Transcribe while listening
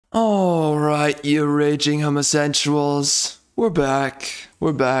Alright, you raging homosexuals. We're back.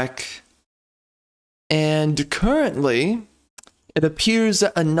 We're back. And currently, it appears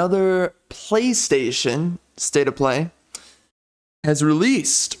that another PlayStation State of Play has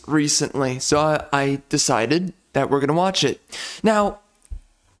released recently. So I decided that we're going to watch it. Now,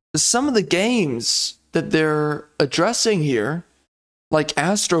 some of the games that they're addressing here, like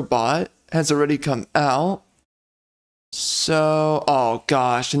Astrobot, has already come out. So, oh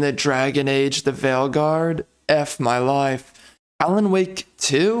gosh, and the Dragon Age, the Veilguard, F my life. Alan Wake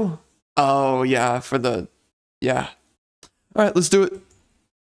 2? Oh yeah, for the, yeah. Alright, let's do it.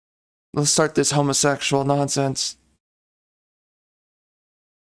 Let's start this homosexual nonsense.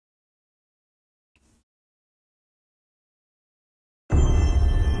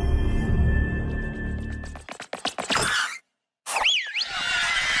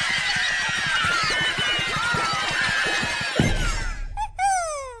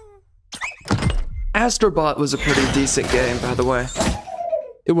 Astrobot was a pretty decent game, by the way.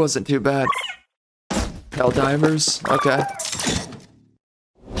 It wasn't too bad. Helldivers? Okay.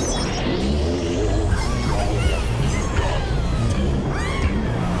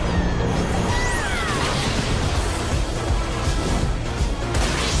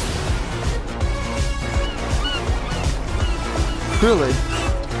 Really?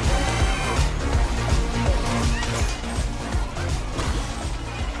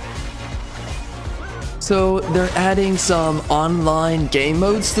 So they're adding some online game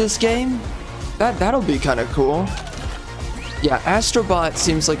modes to this game? That'll be kind of cool. Yeah, Astrobot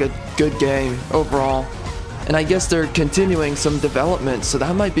seems like a good game overall. And I guess they're continuing some development, so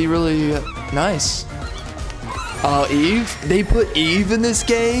that might be really nice. Eve? They put Eve in this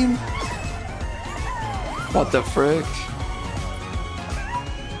game? What the frick?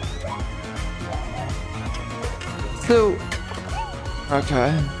 So,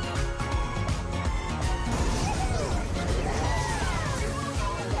 okay.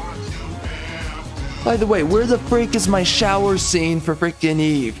 By the way, where the frick is my shower scene for frickin'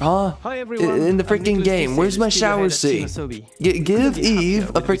 Eve, huh? Hi everyone. In the frickin' game, where's my shower scene? Give Eve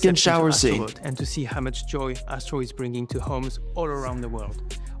a frickin' shower scene. And to see how much joy Astro is bringing to homes all around the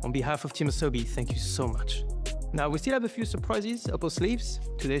world. On behalf of Team Asobi, thank you so much. Now, we still have a few surprises up our sleeves.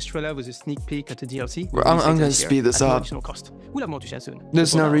 Today's trailer was a sneak peek at the DLC. I'm gonna speed this up. We'll have more to share soon.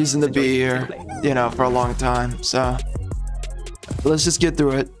 There's no reason to be here, you know, for a long time, so let's just get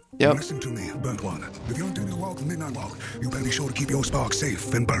through it. Yep. Listen to me, Burnt One. If you're doing the walk, the midnight walk, you better be sure to keep your spark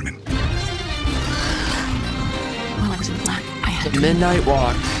safe and burning. While I was in black, I had The midnight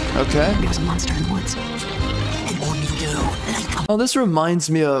walk, okay. There was a monster in the woods. And all you do, light up. Oh, this reminds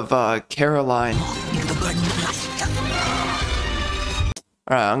me of Caroline. You're the burden of light.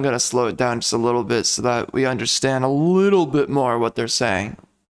 Alright, I'm gonna slow it down just a little bit so that we understand a little bit more what they're saying.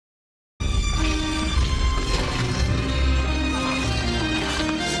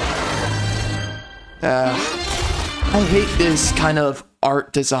 I hate this kind of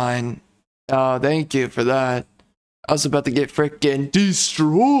art design. Oh, thank you for that. I was about to get freaking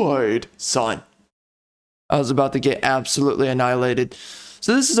destroyed, son. I was about to get absolutely annihilated.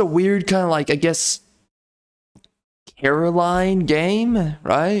 So this is a weird kind of like, I guess, Caroline game,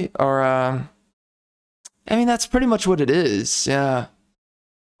 right? Or, I mean, that's pretty much what it is, yeah.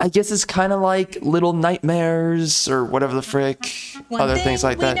 I guess it's kind of like Little Nightmares or whatever the frick, other things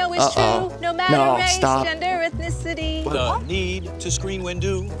like that. Uh-oh. No matter No, race, stop. gender, ethnicity. The need to screen when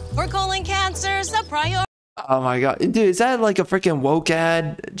due. We're calling cancers a priority. Oh my god. Dude, is that like a freaking woke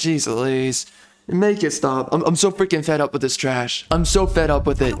ad? Jeez Louise. Make it stop. I'm so freaking fed up with this trash. I'm so fed up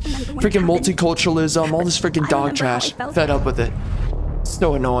with it. Freaking multiculturalism, all this freaking dog trash. Fed up with it.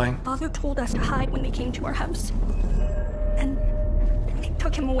 So annoying. Father told us to hide when they came to our house. And they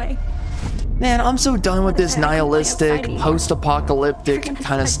took him away. Man, I'm so done with this nihilistic, post-apocalyptic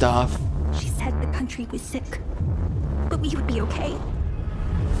kind of stuff. She said the country was sick, but we would be okay.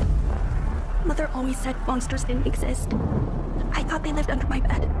 Mother always said monsters didn't exist. I thought they lived under my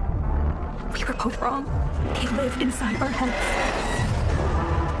bed. We were both wrong. They lived inside our heads.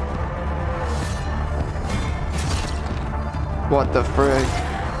 What the frick?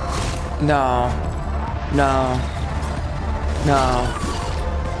 No. No. No.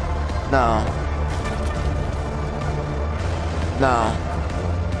 No. No.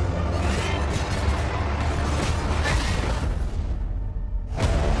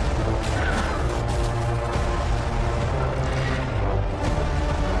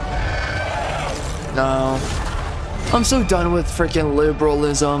 No. I'm so done with freaking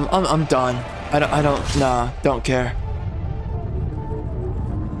liberalism. I'm done. Nah, don't care.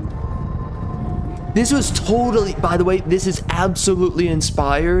 This was totally, by the way, this is absolutely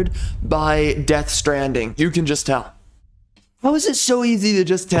inspired by Death Stranding. You can just tell. How is it so easy to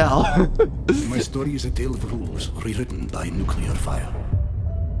just tell? My story is a tale of rules rewritten by nuclear fire.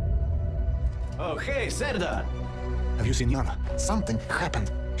 Oh, hey, Serdar! Have you seen Yana? Something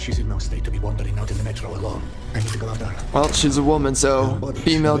happened. She's in no state to be wandering out in the metro alone. I need to go after her. Well, she's a woman, so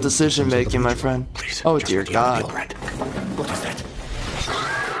female decision making, my friend. Please, Oh, just dear let Yana be God. all right. What is that?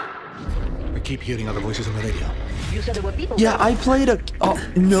 I keep hearing other voices on the radio. You said there were people. Yeah, I played a. Oh,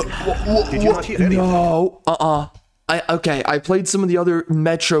 no. Did you not hear any of them? No. Okay, I played some of the other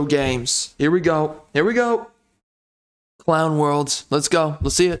Metro games. Here we go. Here we go. Clown Worlds. Let's go.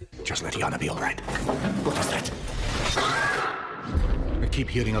 Let's see it. Just let Yana be all right. What is that? I keep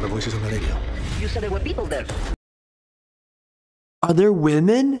hearing other voices on the radio. You said there were people there. Are there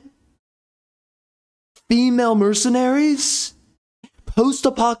women? Female mercenaries?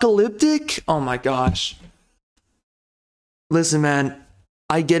 Post-apocalyptic? Oh my gosh. Listen, man.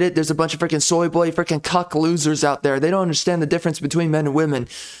 I get it. There's a bunch of freaking soy boy freaking cuck losers out there. They don't understand the difference between men and women.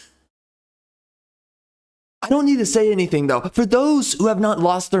 I don't need to say anything, though. For those who have not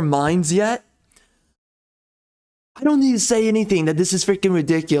lost their minds yet, I don't need to say anything that this is freaking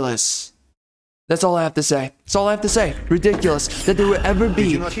ridiculous. That's all I have to say. That's all I have to say. Ridiculous. That there would ever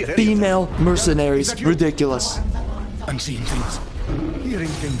be female mercenaries. Ridiculous. I'm seeing things, hearing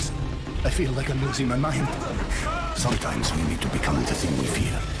things. I feel like I'm losing my mind. Sometimes we need to become the thing we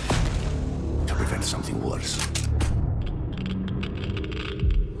fear to prevent something worse.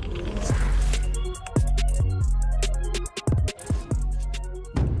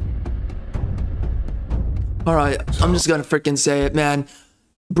 Alright, I'm just gonna freaking say it, man.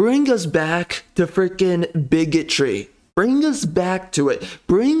 Bring us back to freaking bigotry. Bring us back to it.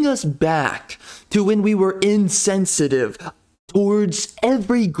 Bring us back to when we were insensitive towards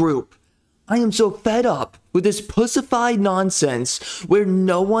every group. I am so fed up with this pussified nonsense where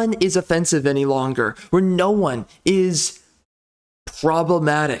no one is offensive any longer, where no one is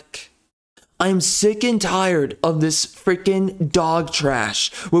problematic. I am sick and tired of this freaking dog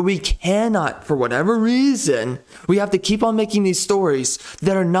trash where we cannot, for whatever reason, we have to keep on making these stories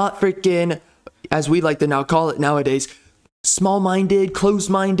that are not freaking, as we like to now call it nowadays, small-minded,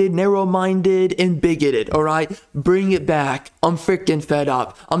 closed-minded, narrow-minded, and bigoted, alright? Bring it back. I'm freaking fed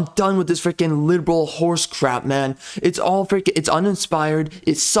up. I'm done with this freaking liberal horse crap, man. It's all freaking, it's uninspired,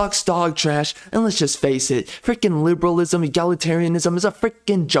 it sucks dog trash, and let's just face it, freaking liberalism, egalitarianism is a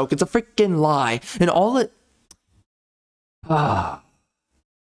freaking joke, it's a freaking lie, and all it... How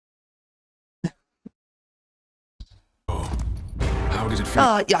does it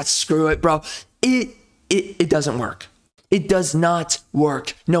feel? Yeah, screw it, bro. It doesn't work. It does not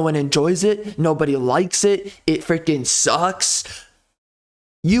work. No one enjoys it. Nobody likes it. It freaking sucks.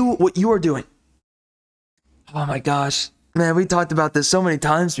 What you are doing. Oh my gosh. Man, we talked about this so many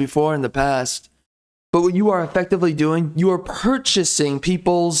times before in the past. But what you are effectively doing, you are purchasing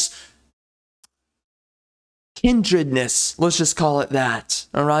people's kindredness. Let's just call it that.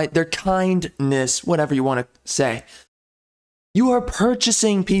 All right? Their kindness, whatever you want to say. You are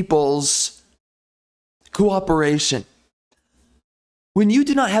purchasing people's cooperation. When you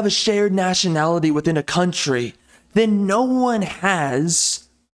do not have a shared nationality within a country, then no one has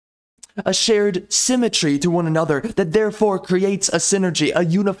a shared symmetry to one another that therefore creates a synergy, a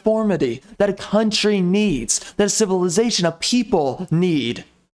uniformity that a country needs, that a civilization, a people need.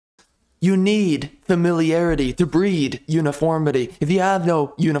 You need familiarity to breed uniformity. If you have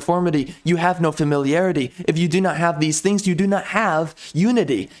no uniformity, you have no familiarity. If you do not have these things, you do not have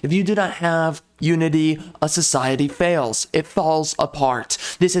unity. If you do not have unity, a society fails. It falls apart.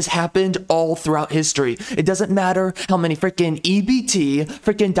 This has happened all throughout history. It doesn't matter how many freaking EBT,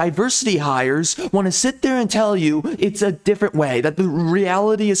 freaking diversity hires want to sit there and tell you it's a different way, that the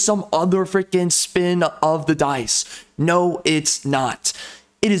reality is some other freaking spin of the dice. No, it's not.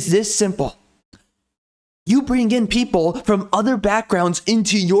 It is this simple. You bring in people from other backgrounds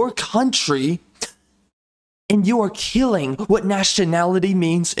into your country, and you are killing what nationality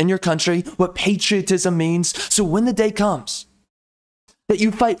means in your country, what patriotism means. So when the day comes that you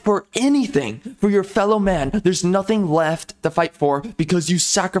fight for anything for your fellow man, there's nothing left to fight for because you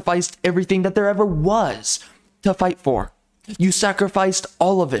sacrificed everything that there ever was to fight for. You sacrificed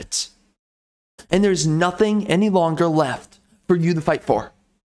all of it. And there's nothing any longer left for you to fight for.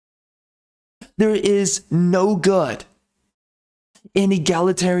 There is no good in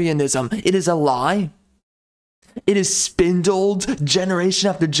egalitarianism. It is a lie. It is spindled generation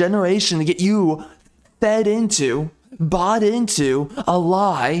after generation to get you fed into, bought into a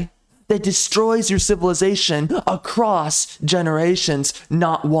lie that destroys your civilization across generations,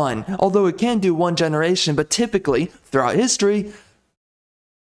 not one. Although it can do one generation, but typically, throughout history,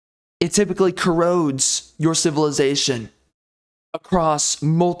 it typically corrodes your civilization across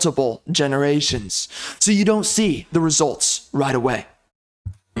multiple generations. So you don't see the results right away.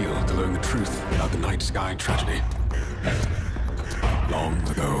 To learn the truth about the night sky tragedy. Long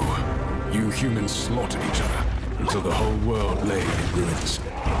ago, you humans slaughtered each other until the whole world lay in ruins.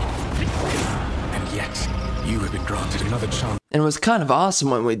 And yet, you have been granted another chance. And it was kind of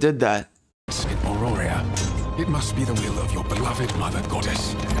awesome when we did that. In Auroria, it must be the will of your beloved mother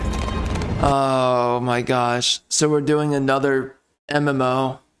goddess. Oh my gosh. So we're doing another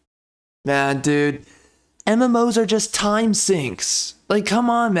MMO. Man, dude. MMOs are just time sinks. Like, come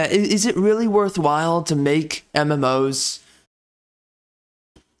on, man. Is it really worthwhile to make MMOs?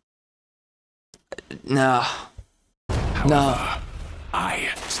 Nah. However, Nah. I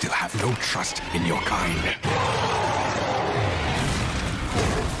still have no trust in your kind.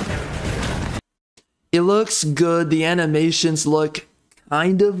 It looks good. The animations look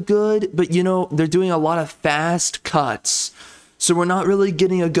kind of good, but you know, they're doing a lot of fast cuts. So we're not really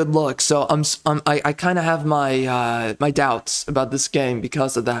getting a good look. So I kind of have my my doubts about this game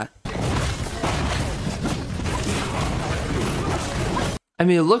because of that. I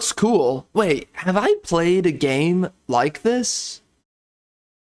mean, it looks cool. Wait, have I played a game like this?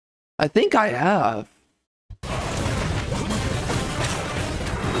 I think I have.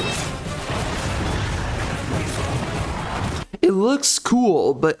 It looks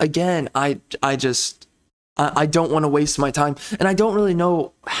cool, but again, I don't want to waste my time, and I don't really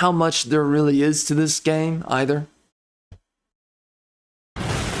know how much there really is to this game either.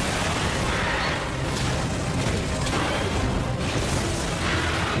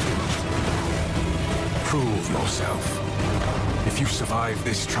 Prove yourself. If you survive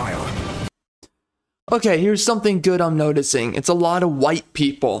this trial. Okay, here's something good I'm noticing. It's a lot of white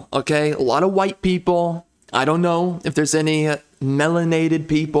people, okay? A lot of white people. I don't know if there's any melanated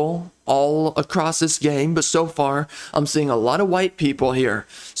people all across this game, but so far I'm seeing a lot of white people here.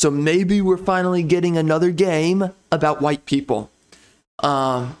 So maybe we're finally getting another game about white people.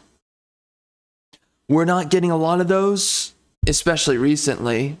 We're not getting a lot of those, especially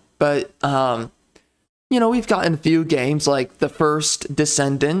recently, but you know, we've gotten a few games like the first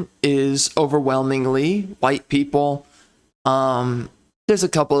Descendant is overwhelmingly white people. There's a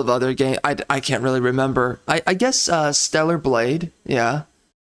couple of other games. I can't really remember. I guess Stellar Blade, yeah.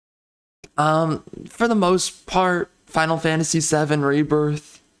 For the most part, Final Fantasy VII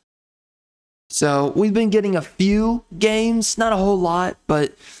Rebirth. So we've been getting a few games, not a whole lot,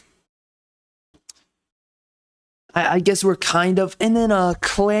 but I guess we're kind of. And then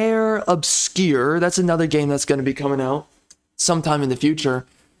Claire Obscure, that's another game that's going to be coming out sometime in the future.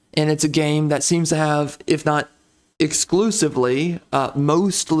 And it's a game that seems to have, if not exclusively,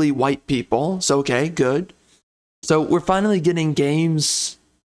 mostly white people. So okay, good. So we're finally getting games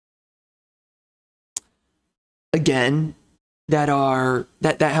again that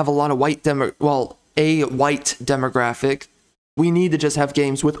have a lot of white a white demographic. We need to just have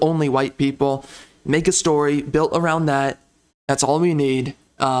games with only white people. Make a story built around that. That's all we need.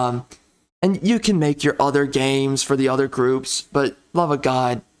 And you can make your other games for the other groups, but love of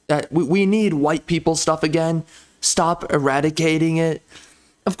God, we need white people stuff again. Stop eradicating it.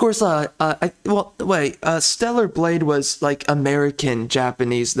 Of course, Stellar Blade was like American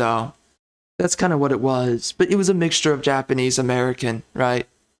Japanese though. That's kind of what it was, but it was a mixture of Japanese American, right?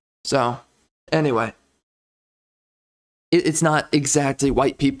 So, anyway. It's not exactly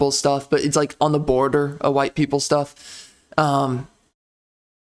white people stuff, but it's like on the border of white people stuff.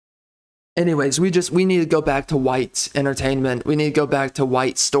 Anyways, we need to go back to white entertainment. We need to go back to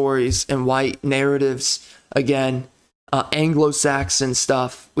white stories and white narratives again. Anglo-Saxon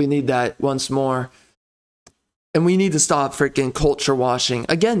stuff. We need that once more. And we need to stop freaking culture washing.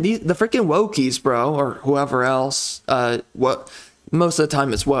 Again, the freaking wokies, bro, or whoever else. Most of the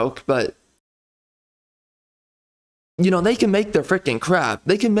time it's woke, but you know, they can make their freaking crap.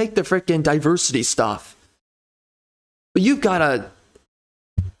 They can make their freaking diversity stuff. But you've got to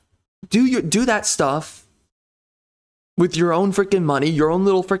do that stuff with your own freaking money, your own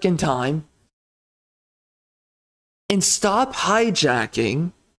little freaking time. And stop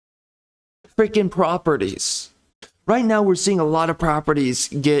hijacking freaking properties. Right now we're seeing a lot of properties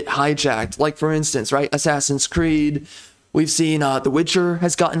get hijacked. Like for instance, right, Assassin's Creed. We've seen The Witcher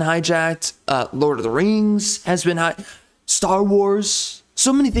has gotten hijacked. Lord of the Rings has been Star Wars.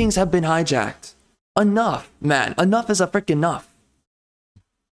 So many things have been hijacked. Enough, man. Enough is a freaking enough.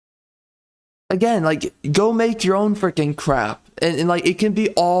 Again, like, go make your own freaking crap. And like, it can be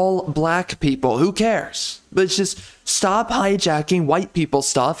all black people. Who cares? But it's just stop hijacking white people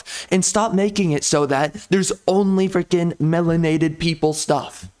stuff and stop making it so that there's only freaking melanated people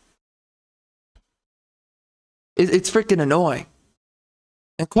stuff. It's freaking annoying.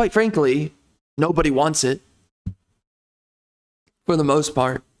 And quite frankly, nobody wants it. For the most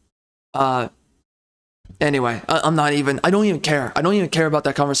part. Anyway, I don't even care. I don't even care about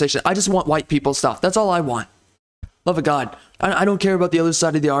that conversation. I just want white people stuff. That's all I want. Love of God. I don't care about the other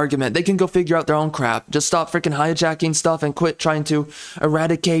side of the argument. They can go figure out their own crap. Just stop freaking hijacking stuff and quit trying to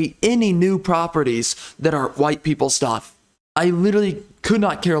eradicate any new properties that are white people stuff. I literally could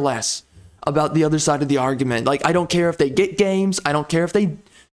not care less about the other side of the argument. Like, I don't care if they get games. I don't care if they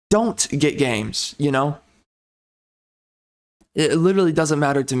don't get games, you know? It literally doesn't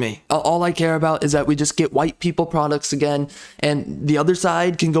matter to me. All I care about is that we just get white people products again, and the other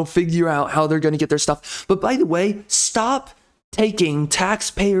side can go figure out how they're going to get their stuff. But by the way, stop taking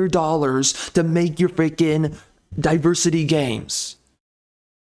taxpayer dollars to make your freaking diversity games.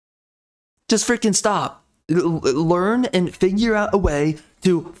 Just freaking stop. Learn and figure out a way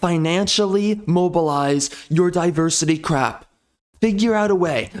to financially mobilize your diversity crap. Figure out a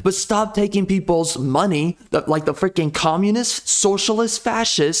way, but stop taking people's money, like the freaking communist, socialist,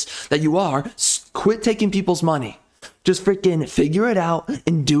 fascist that you are. Quit taking people's money. Just freaking figure it out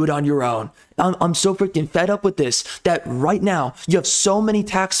and do it on your own. I'm so freaking fed up with this that right now you have so many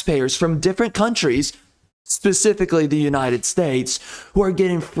taxpayers from different countries, specifically the United States, who are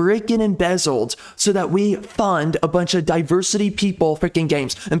getting freaking embezzled so that we fund a bunch of diversity people freaking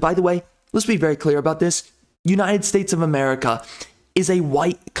games. And by the way, let's be very clear about this. United States of America is a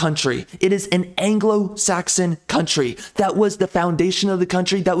white country. It is an Anglo-Saxon country. That was the foundation of the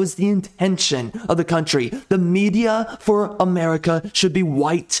country. That was the intention of the country. The media for America should be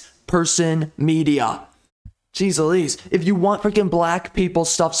white person media. Jeez Louise, if you want freaking black people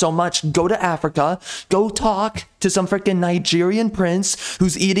stuff so much, go to Africa, go talk to some freaking Nigerian prince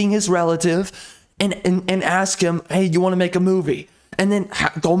who's eating his relative and ask him, hey, you want to make a movie? And then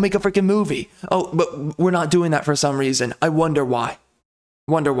go make a freaking movie. Oh, but we're not doing that for some reason. I wonder why.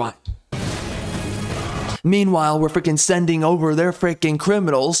 Wonder why. Meanwhile, we're freaking sending over their freaking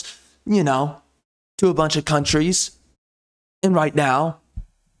criminals, you know, to a bunch of countries. And right now,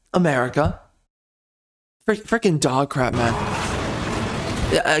 America. Freaking dog crap, man.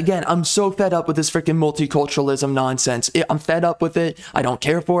 Again, I'm so fed up with this freaking multiculturalism nonsense. I'm fed up with it. I don't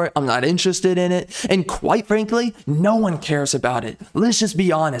care for it. I'm not interested in it. And quite frankly, no one cares about it. Let's just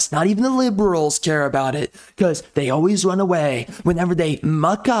be honest. Not even the liberals care about it because they always run away. Whenever they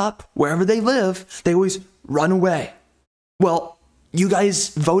muck up wherever they live, they always run away. Well, you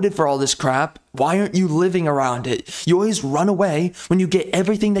guys voted for all this crap. Why aren't you living around it? You always run away when you get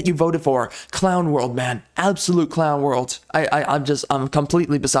everything that you voted for. Clown world, man. Absolute clown world. I'm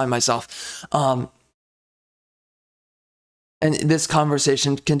completely beside myself. And this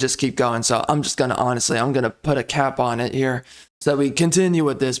conversation can just keep going. So I'm just gonna, honestly, I'm gonna put a cap on it here so that we continue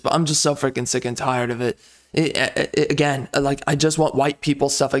with this. But I'm just so freaking sick and tired of it. Again, like, I just want white people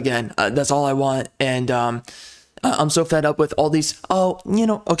stuff again. That's all I want. And, I'm so fed up with all these, oh, you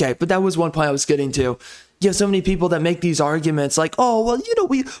know, okay, but that was one point I was getting to. You have so many people that make these arguments like, oh, well, you know,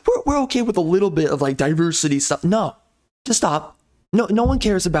 we're okay with a little bit of like diversity stuff. No, just stop. No one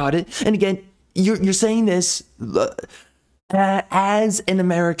cares about it. And again, you're saying this as an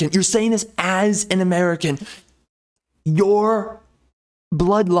American. You're saying this as an American. Your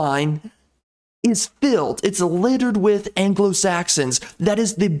bloodline is filled. It's littered with Anglo-Saxons. That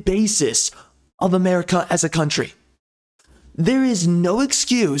is the basis of America as a country. There is no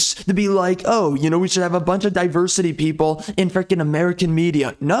excuse to be like, oh, you know, we should have a bunch of diversity people in freaking American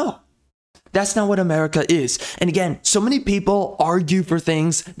media. No, that's not what America is. And again, so many people argue for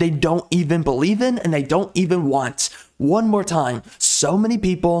things they don't even believe in and they don't even want. One more time, so many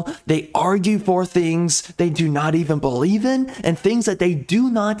people, they argue for things they do not even believe in and things that they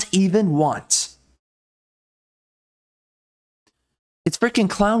do not even want. It's freaking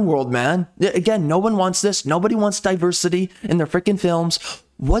clown world, man. Again, no one wants this. Nobody wants diversity in their freaking films.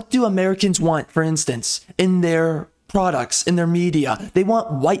 What do Americans want, for instance, in their products, in their media? They want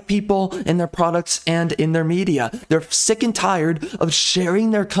white people in their products and in their media. They're sick and tired of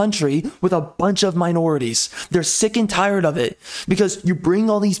sharing their country with a bunch of minorities. They're sick and tired of it because you bring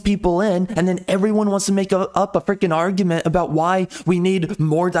all these people in and then everyone wants to make up a freaking argument about why we need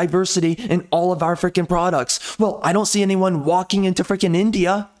more diversity in all of our freaking products. Well, I don't see anyone walking into freaking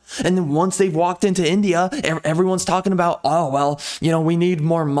India And then once they've walked into India, everyone's talking about, oh, well, you know, we need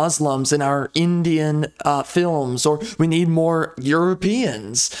more Muslims in our Indian films, or we need more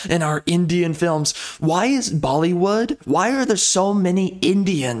Europeans in our Indian films. Why is Bollywood? Why are there so many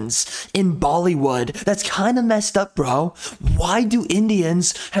Indians in Bollywood? That's kind of messed up, bro. Why do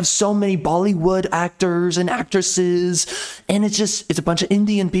Indians have so many Bollywood actors and actresses? And it's a bunch of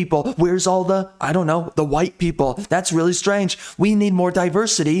Indian people. Where's all the, I don't know, the white people? That's really strange. We need more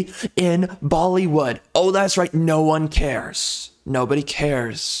diversity in Bollywood. Oh, that's right. No one cares. Nobody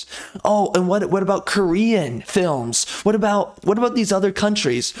cares. Oh, and what about Korean films? What about these other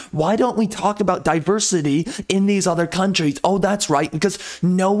countries? Why don't we talk about diversity in these other countries? Oh, that's right, because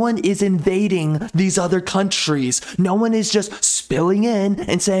no one is invading these other countries. No one is just spilling in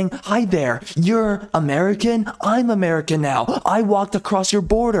and saying, hi there, you're American, I'm American now. I walked across your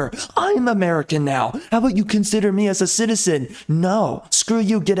border, I'm American now. How about you consider me as a citizen? No, screw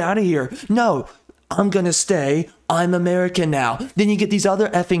you, get out of here. No, I'm gonna stay. I'm American now. Then you get these other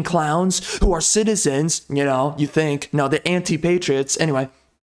effing clowns who are citizens, you know, you think, no, they're anti-patriots. Anyway,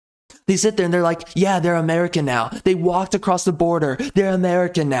 they sit there and they're like, yeah, they're American now. They walked across the border. They're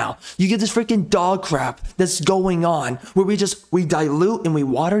American now. You get this freaking dog crap that's going on where we dilute and we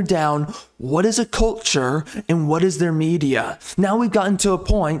water down what is a culture and what is their media. Now we've gotten to a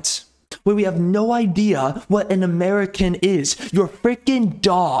point where we have no idea what an American is. Your freaking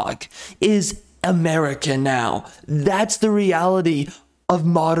dog is American now. That's the reality of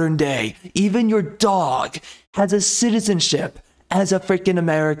modern day. Even your dog has a citizenship as a freaking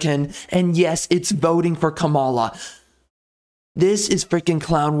American, and yes, it's voting for Kamala. This is freaking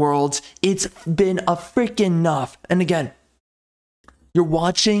clown world. It's been a freaking enough. And again, you're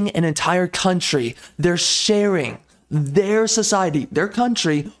watching an entire country. They're sharing their society, their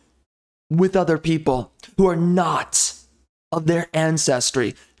country, with other people who are not of their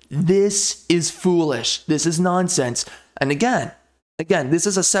ancestry. This is foolish. This is nonsense. And again, this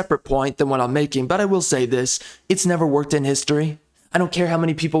is a separate point than what I'm making, but I will say this. It's never worked in history. I don't care how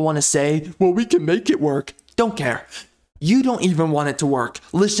many people want to say, well, we can make it work. Don't care. You don't even want it to work.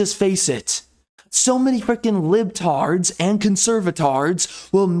 Let's just face it. So many freaking libtards and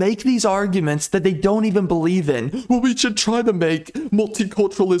conservatards will make these arguments that they don't even believe in. Well, we should try to make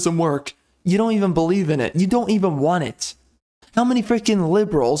multiculturalism work. You don't even believe in it. You don't even want it. How many freaking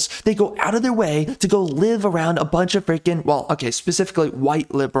liberals, they go out of their way to go live around a bunch of freaking, well, okay, specifically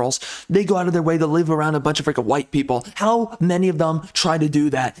white liberals. They go out of their way to live around a bunch of freaking white people. How many of them try to do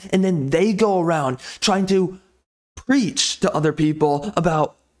that? And then they go around trying to preach to other people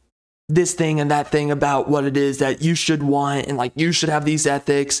about this thing and that thing, about what it is that you should want, and like you should have these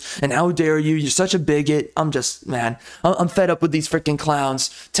ethics, and how dare you, you're such a bigot. I'm fed up with these freaking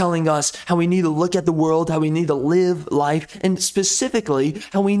clowns telling us how we need to look at the world, how we need to live life, and specifically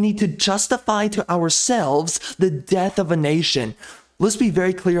how we need to justify to ourselves the death of a nation. Let's be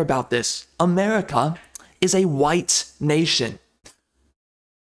very clear about this. America is a white nation.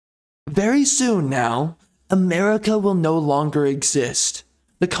 Very soon now, America will no longer exist.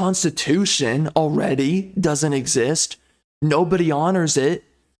 The Constitution already doesn't exist. Nobody honors it.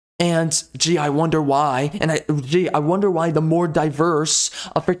 And gee, I wonder why. And I wonder why the more diverse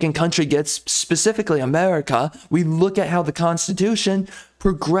a freaking country gets, specifically America, we look at how the Constitution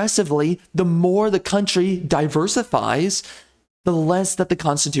progressively, the more the country diversifies, the less that the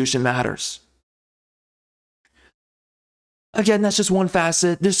Constitution matters. Again, that's just one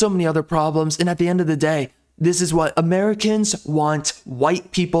facet. There's so many other problems. And at the end of the day, this is what Americans want: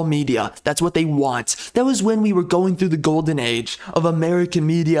 white people media. That's what they want. That was when we were going through the golden age of American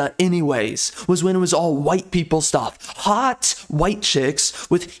media anyways, was when it was all white people stuff. Hot white chicks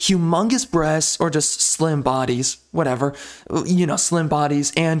with humongous breasts or just slim bodies, whatever, you know, slim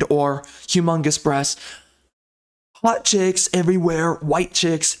bodies and or humongous breasts. Hot chicks everywhere, white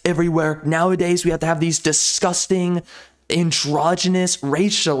chicks everywhere. Nowadays, we have to have these disgusting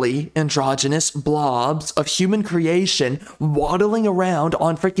racially androgynous blobs of human creation waddling around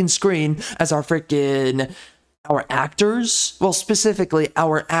on freaking screen as our actors, well, specifically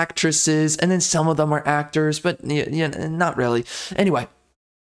our actresses, and then some of them are actors, but yeah, not really. Anyway,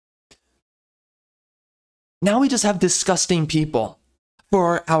 now we just have disgusting people.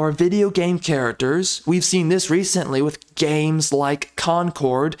 For our video game characters, we've seen this recently with games like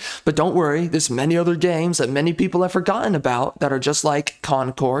Concord, but don't worry, there's many other games that many people have forgotten about that are just like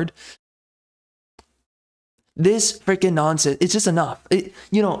Concord. This freaking nonsense, it's just enough.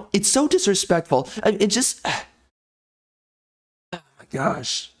 It's so disrespectful. Oh my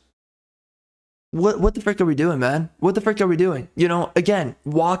gosh. What the frick are we doing, man? What the frick are we doing? Again,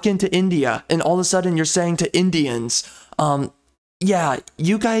 walk into India and all of a sudden you're saying to Indians, yeah,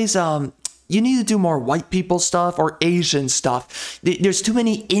 you guys, you need to do more white people stuff or Asian stuff. There's too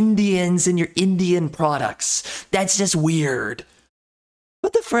many Indians in your Indian products. That's just weird.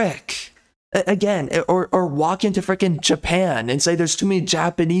 What the frick? Again, or walk into frickin' Japan and say there's too many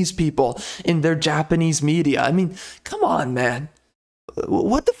Japanese people in their Japanese media. I mean, come on, man.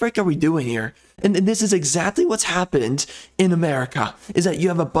 What the frick are we doing here? And this is exactly what's happened in America, is that you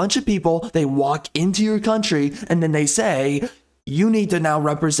have a bunch of people, they walk into your country, and then they say, you need to now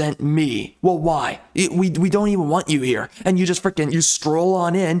represent me. Well, why? We don't even want you here. And you just frickin', you stroll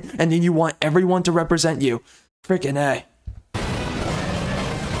on in, and then you want everyone to represent you. Frickin' A.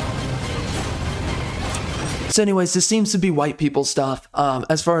 So anyways, this seems to be white people stuff,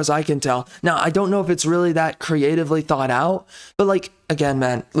 as far as I can tell. Now, I don't know if it's really that creatively thought out, but like, again,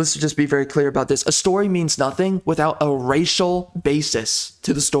 man, let's just be very clear about this. A story means nothing without a racial basis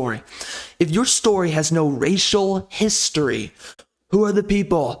to the story. If your story has no racial history, who are the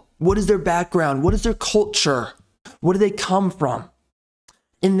people? What is their background? What is their culture? Where do they come from?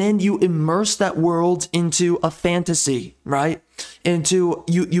 And then you immerse that world into a fantasy, right? Into,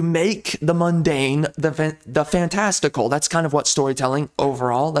 you make the mundane, the fantastical. That's kind of what storytelling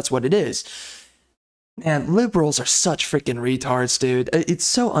overall, that's what it is. Man, liberals are such freaking retards, dude. It's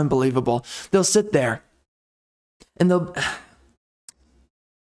so unbelievable. They'll sit there and they'll,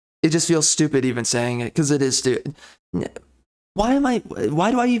 it just feels stupid even saying it, because it is stupid. Why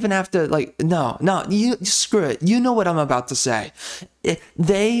do I even have to, like, no, you screw it. You know what I'm about to say.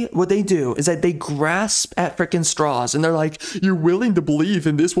 What they do is that they grasp at frickin' straws and they're like, you're willing to believe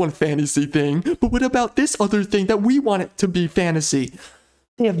in this one fantasy thing, but what about this other thing that we want it to be fantasy?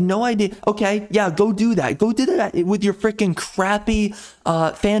 They have no idea. Okay, yeah, go do that. Go do that with your freaking crappy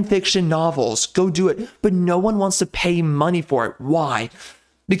fan fiction novels. Go do it. But no one wants to pay money for it. Why?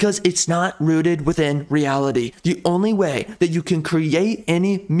 Because it's not rooted within reality. The only way that you can create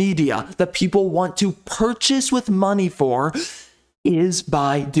any media that people want to purchase with money for is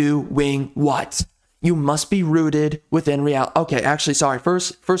by doing what? You must be rooted within reality. Okay, actually, sorry.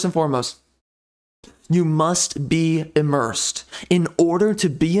 First and foremost, you must be immersed. In order to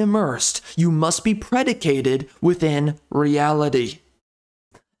be immersed, you must be predicated within reality.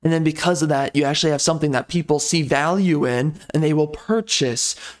 And then because of that, you actually have something that people see value in and they will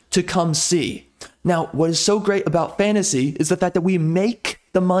purchase to come see. Now, what is so great about fantasy is the fact that we make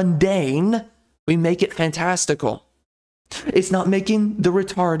the mundane, we make it fantastical. It's not making the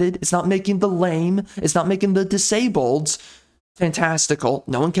retarded, it's not making the lame, it's not making the disabled fantastical.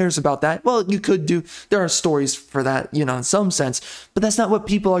 No one cares about that. Well, you could do, there are stories for that, you know, in some sense, but that's not what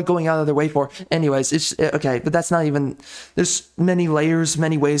people are going out of their way for. Anyways, it's okay, but that's not even, there's many layers,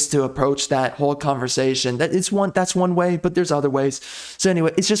 many ways to approach that whole conversation. That's one way, but there's other ways. So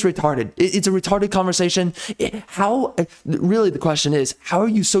anyway, it's just retarded. It's a retarded conversation. Really the question is, how are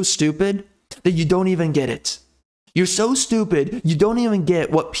you so stupid that you don't even get it? You're so stupid, you don't even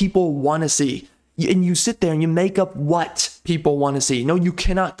get what people want to see. And you sit there and you make up what people want to see. No, you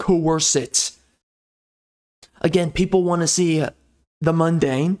cannot coerce it. Again, people want to see the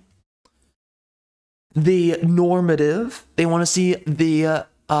mundane, the normative. They want to see the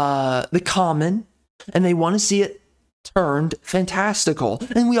common, and they want to see it turned fantastical.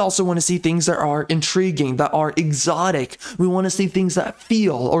 And we also want to see things that are intriguing, that are exotic. We want to see things that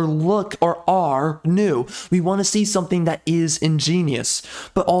feel or look or are new. We want to see something that is ingenious,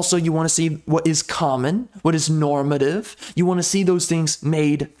 but also you want to see what is common, what is normative. You want to see those things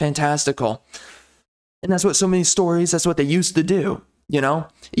made fantastical. And that's what so many stories, that's what they used to do. You know,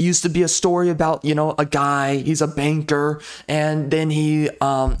 it used to be a story about, you know, a guy, he's a banker, and then he,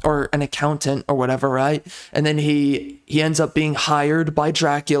 or an accountant or whatever, right? And then he ends up being hired by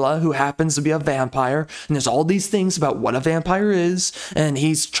Dracula, who happens to be a vampire. And there's all these things about what a vampire is, and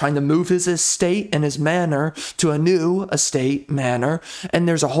he's trying to move his estate and his manor to a new estate manor. And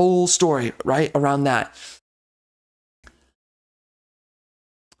there's a whole story, right, around that.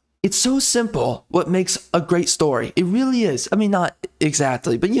 It's so simple what makes a great story. It really is. I mean, not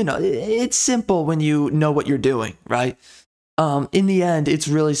exactly, but you know, it's simple when you know what you're doing, right? In the end, it's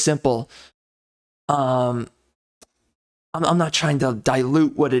really simple. I'm not trying to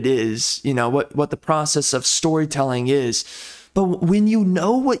dilute what it is, you know, what the process of storytelling is. But when you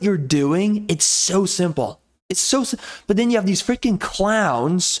know what you're doing, it's so simple. But then you have these freaking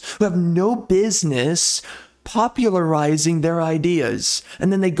clowns who have no business popularizing their ideas,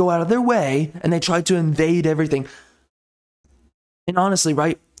 and then they go out of their way and they try to invade everything. And honestly,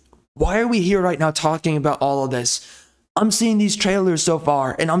 right, why are we here right now talking about all of this? I'm seeing these trailers so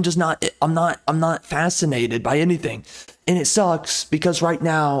far and I'm not fascinated by anything. And it sucks because right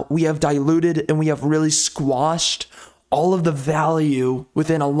now we have diluted and we have really squashed all of the value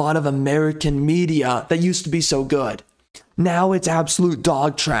within a lot of American media that used to be so good. Now it's absolute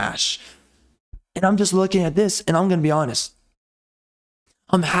dog trash. And I'm just looking at this, and I'm going to be honest.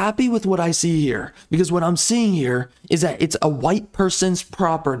 I'm happy with what I see here, because what I'm seeing here is that it's a white person's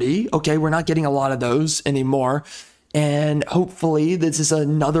property. Okay, we're not getting a lot of those anymore. And hopefully this is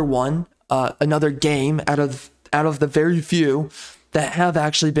another one, another game out of the very few that have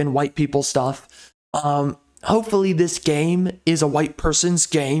actually been white people stuff. Hopefully this game is a white person's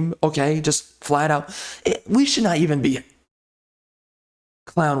game. Okay, just flat out. We should not even be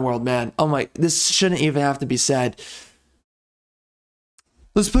Clown World, man. Oh my, this shouldn't even have to be said.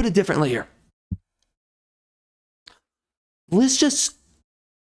 Let's put it differently here. We just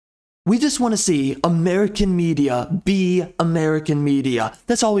want to see American media be American media.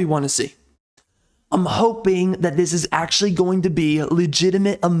 That's all we want to see. I'm hoping that this is actually going to be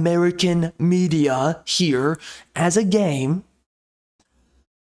legitimate American media here as a game.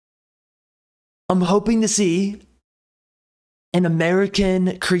 I'm hoping to see an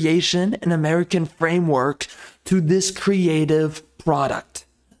American creation, an American framework to this creative product.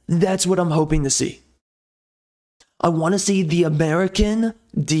 That's what I'm hoping to see. I want to see the American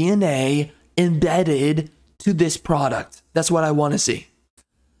DNA embedded to this product. That's what I want to see.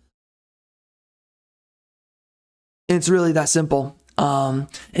 It's really that simple. And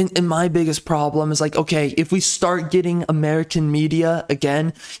my biggest problem is like, okay, if we start getting American media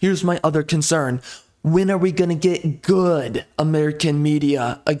again, here's my other concern. When are we going to get good American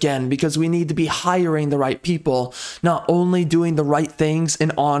media again? Because we need to be hiring the right people, not only doing the right things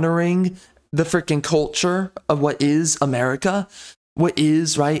and honoring the freaking culture of what is America, what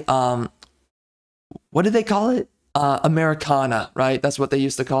is, right? What did they call it? Americana, right? That's what they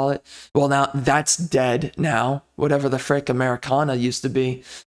used to call it. Well, now that's dead now, whatever the frick Americana used to be.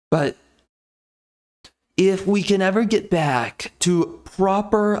 But if we can ever get back to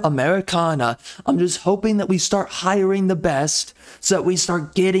proper Americana, I'm just hoping that we start hiring the best so that we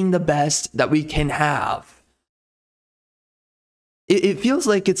start getting the best that we can have. It feels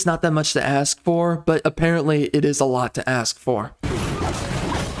like it's not that much to ask for, but apparently it is a lot to ask for.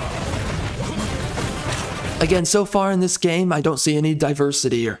 Again, so far in this game, I don't see any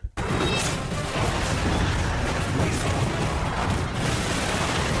diversity here.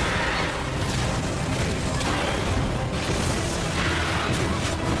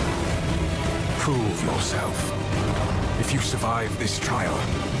 Prove yourself. If you survive this trial,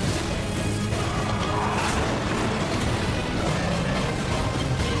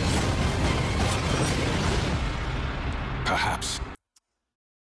 perhaps.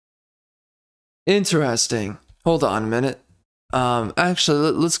 Interesting. Hold on a minute.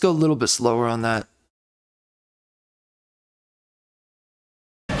 Actually, let's go a little bit slower on that.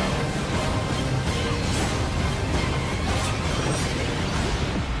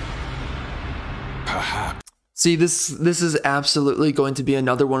 See, this is absolutely going to be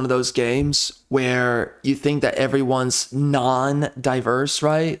another one of those games where you think that everyone's non-diverse,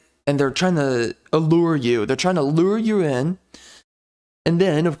 right? And they're trying to allure you. They're trying to lure you in. And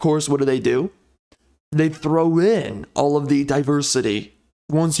then, of course, what do? They throw in all of the diversity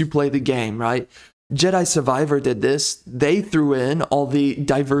once you play the game, right? Jedi Survivor did this. They threw in all the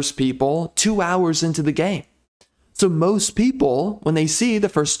diverse people 2 hours into the game. So most people, when they see the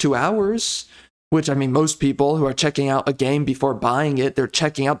first 2 hours, which, I mean, most people who are checking out a game before buying it, they're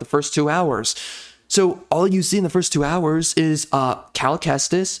checking out the first 2 hours. So all you see in the first 2 hours is Cal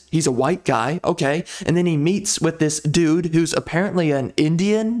Kestis. He's a white guy, okay. And then he meets with this dude who's apparently an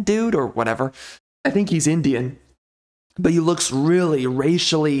Indian dude or whatever. I think he's Indian. But he looks really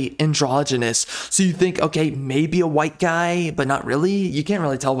racially androgynous. So you think, okay, maybe a white guy, but not really. You can't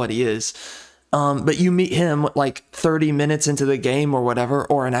really tell what he is. But you meet him like 30 minutes into the game or whatever,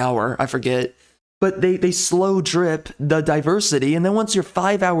 or an hour, I forget. But they slow drip the diversity. And then once you're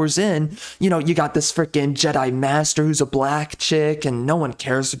 5 hours in, you know, you got this freaking Jedi Master who's a black chick and no one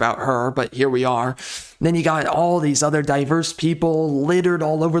cares about her, but here we are. Then you got all these other diverse people littered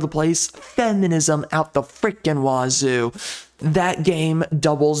all over the place. Feminism out the freaking wazoo. That game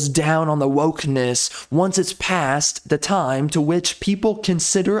doubles down on the wokeness once it's past the time to which people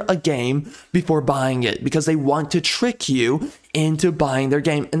consider a game before buying it, because they want to trick you into buying their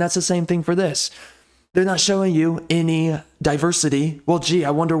game. And that's the same thing for this. They're not showing you any diversity. Well, gee, I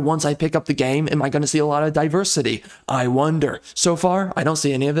wonder once I pick up the game, am I going to see a lot of diversity? I wonder. So far, I don't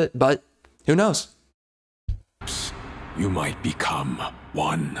see any of it, but who knows? You might become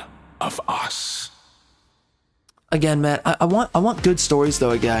one of us. Again, man, I want good stories though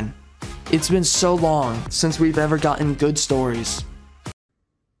again. It's been so long since we've ever gotten good stories.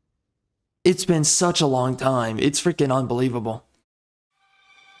 It's been such a long time. It's freaking unbelievable.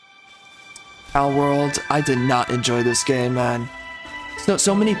 Pal World, I did not enjoy this game, man.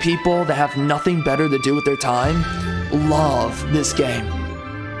 So many people that have nothing better to do with their time love this game.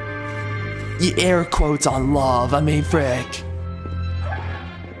 You air quotes on love, I mean frick.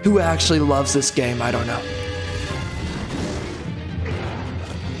 Who actually loves this game? I don't know.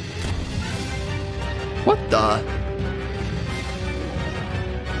 What the?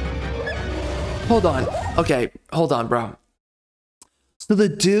 Hold on. Okay, hold on, bro. So the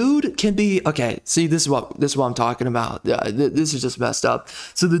dude can be, okay, see, this is what I'm talking about. This is just messed up.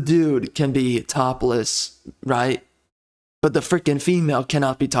 So the dude can be topless, right? But the freaking female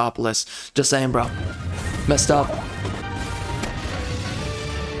cannot be topless. Just saying, bro. Messed up.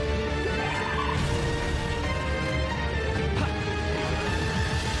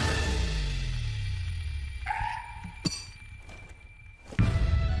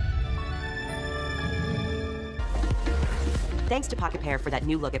 Thanks to Pocket Pair for that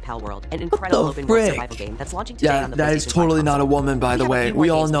new look at Pal World, an incredible open world survival game that's launching today on the PlayStation 5 that is totally not a woman, by the way. We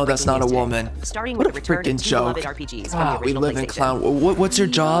all know that's not a woman. Starting What with a the return freaking of two joke. beloved RPGs from the We original live in PlayStation. clown. What's your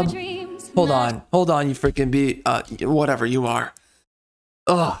job? Hold on, you freaking be whatever you are.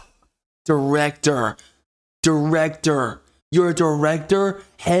 Ugh, director. You're a director,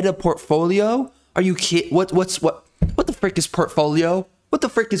 head of portfolio. Are you kidding? What the frick is portfolio? What the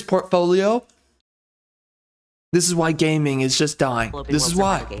frick is portfolio? This is why gaming is just dying. This is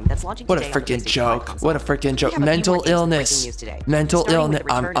why. What a freaking joke. What a freaking joke. Mental illness. Mental illness.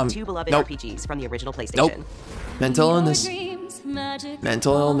 Nope. from the original PlayStation. Nope. Mental illness.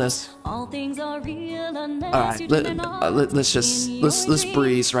 Mental illness. Alright, let's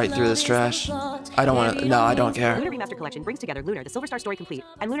breeze right through this trash. I don't want to. No, I don't care. Lunar Remaster Collection brings together Lunar: The Silver Star Story Complete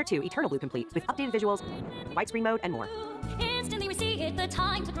and Lunar 2: Eternal Blue Complete with updated visuals, widescreen mode, and more.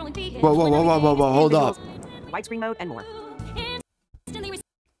 Whoa, hold up. Widescreen mode and more.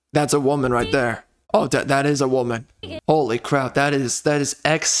 That's a woman right there. Oh, that is a woman. Holy crap, that is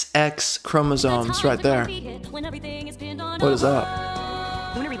XX chromosomes right there. What is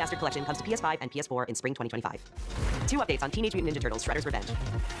that? Lunar Remaster Collection comes to PS5 and PS4 in spring 2025. 2 updates on Teenage Mutant Ninja Turtles: Shredder's Revenge.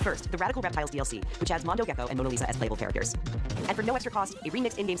 First, the Radical Reptiles DLC, which adds Mondo Gecko and Mona Lisa as playable characters. And for no extra cost, a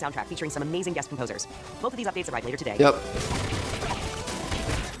remixed in-game soundtrack featuring some amazing guest composers. Both of these updates arrive later today. Yep.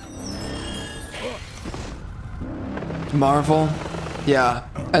 Marvel? Yeah.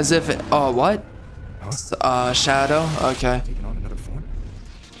 As if it... Oh, what? Shadow? Okay.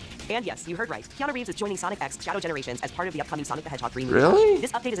 And yes, you heard right. Keanu Reeves is joining Sonic X Shadow Generations as part of the upcoming Sonic the Hedgehog 3 movie. Really?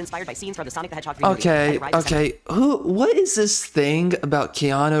 This update is inspired by scenes from the Sonic the Hedgehog 3 movie. Okay. What is this thing about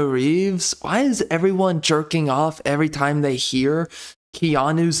Keanu Reeves? Why is everyone jerking off every time they hear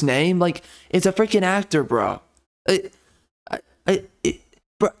Keanu's name? Like, it's a freaking actor, bro.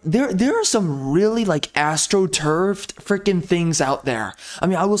 Bro, there are some really like astroturfed freaking things out there. I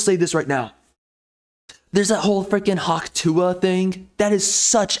mean, I will say this right now. There's that whole freaking Hawk-Tuah thing. That is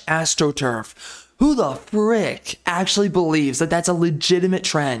such astroturf. Who the frick actually believes that that's a legitimate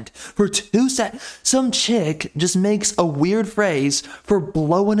trend? For some chick just makes a weird phrase for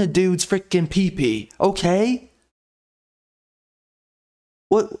blowing a dude's freaking pee-pee. Okay?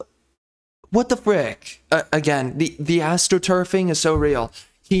 What the frick? Again, the astroturfing is so real.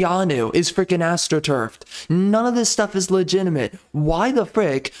 Keanu is freaking astroturfed. None of this stuff is legitimate. Why the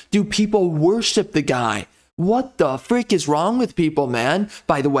frick do people worship the guy? What the frick is wrong with people, man?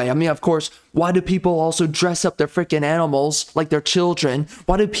 By the way, I mean, of course, why do people also dress up their freaking animals like they're children?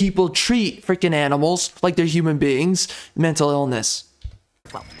 Why do people treat freaking animals like they're human beings? Mental illness.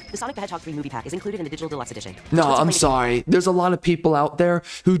 Well, the Sonic the Hedgehog 3 movie pack is included in the digital deluxe edition. No, I'm sorry. There's a lot of people out there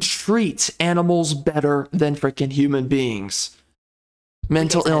who treat animals better than freaking human beings.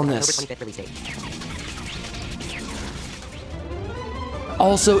 Mental illness.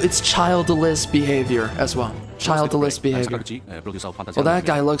 Also, it's childless behavior as well. Childless behavior. Well, that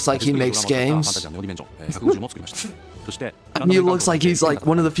guy looks like he makes games. He looks like he's like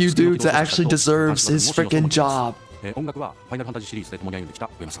one of the few dudes that actually deserves his freaking job. 音楽はファイナルファンタジーシリーズで共に歩んできた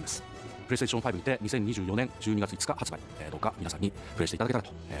上村さんです。PlayStation 5にて2024年12月5日発売。どうか皆さんにプレイしていただけたら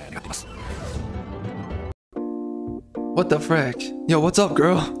と願っています。What the frick? Yo, what's up,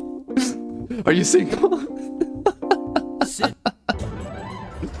 girl? Are you single?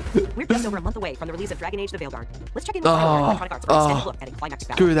 We're just over a month away from the release of Dragon Age: The Veilguard. Let's check in with Electronic Arts for an extended look at a climactic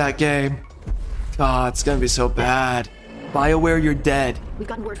battle. Screw that game. God, it's gonna be so bad. BioWare, you're dead. We've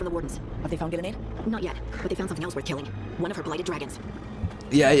gotten word from the wardens. Have they found Gillenade? Not yet, but they found something else worth killing. One of her blighted dragons.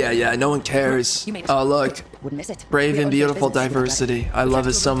 Yeah. No one cares. Oh, look. Wouldn't miss it. Brave and beautiful diversity. I love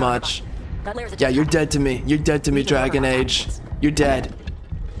it so much. Yeah, you're dead to me. You're dead to me, Dragon Age. You're dead.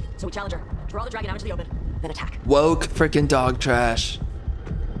 So we challenge her, draw the dragon out into the open, then attack. Woke freaking dog trash.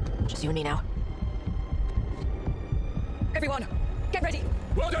 Just you and me now. Everyone, get ready.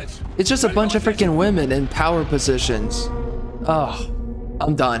 It's just a bunch of freaking women in power positions. Oh,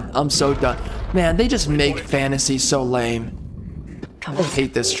 I'm done. I'm so done. Man, they just make fantasy so lame. I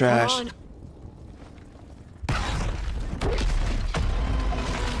hate this trash. Head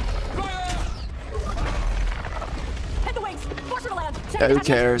the wings. Force her to land. Yeah, who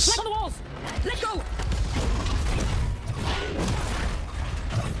cares? Climb on the walls. Let's go.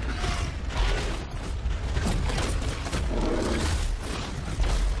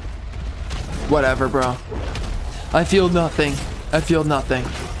 Whatever, bro. I feel nothing. I feel nothing.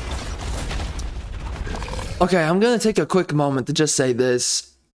 Okay, I'm gonna take a quick moment to just say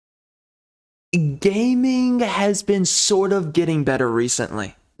this. Gaming has been sort of getting better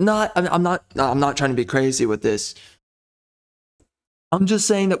recently. I'm not trying to be crazy with this. I'm just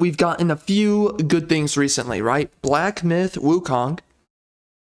saying that we've gotten a few good things recently, right? Black Myth Wukong.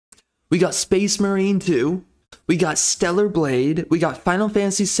 We got Space Marine 2. We got Stellar Blade. We got Final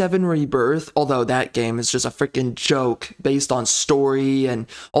Fantasy VII Rebirth, although that game is just a freaking joke based on story and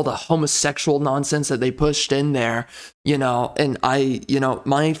all the homosexual nonsense that they pushed in there, you know, and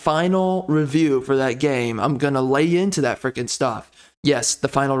my final review for that game, I'm gonna lay into that freaking stuff. Yes, the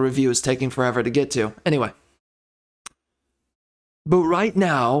final review is taking forever to get to. Anyway. But right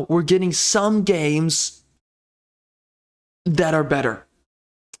now, we're getting some games that are better.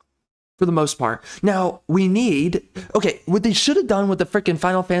 For the most part. Now, what they should have done with the freaking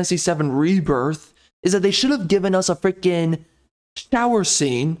Final Fantasy VII Rebirth is that they should have given us a freaking shower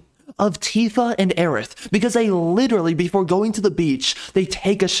scene of Tifa and Aerith. Because they literally, before going to the beach, they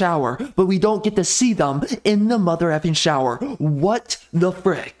take a shower, but we don't get to see them in the mother effing shower. What the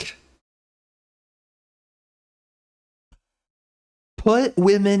frick? Put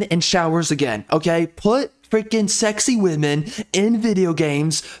women in showers again, okay? Put freaking sexy women in video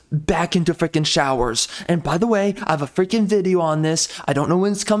games back into freaking showers. And by the way, I have a freaking video on this. I don't know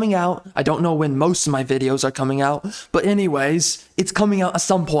when it's coming out. I don't know when most of my videos are coming out. But anyways, it's coming out at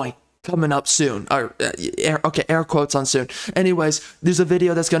some point. Coming up soon. Or, air quotes on soon. Anyways, there's a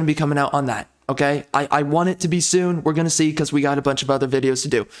video that's going to be coming out on that, okay? I want it to be soon. We're going to see because we got a bunch of other videos to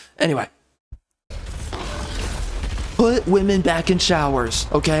do. Anyway. Put women back in showers,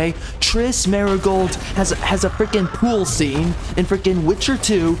 okay? Triss Marigold has a freaking pool scene in freaking Witcher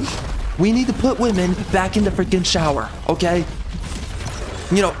 2. We need to put women back in the freaking shower, okay?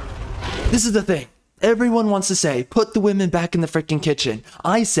 You know, this is the thing. Everyone wants to say, put the women back in the freaking kitchen.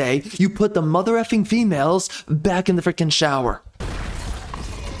 I say, you put the mother effing females back in the freaking shower.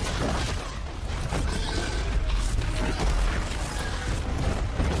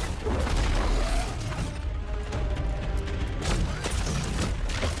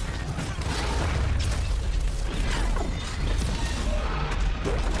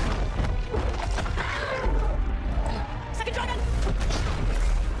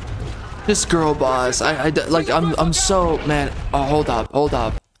 This girl boss, I'm so, man. Oh, hold up.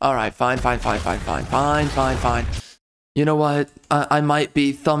 All right, fine. You know what? I might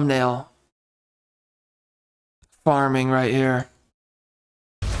be thumbnail farming right here.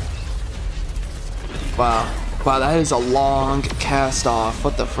 Wow, that is a long cast off.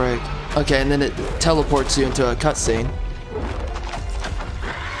 What the frick? Okay, and then it teleports you into a cutscene.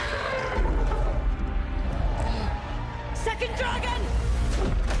 Second dragon!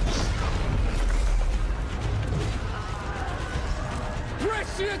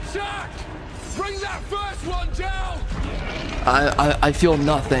 Press the attack! Bring that first one down! I feel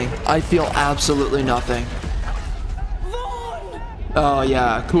nothing. I feel absolutely nothing. Oh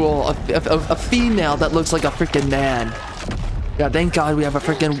yeah, cool. A female that looks like a freaking man. Yeah, thank God we have a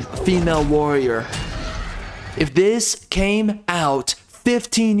freaking female warrior. If this came out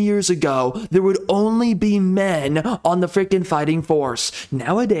 15 years ago, there would only be men on the freaking fighting force.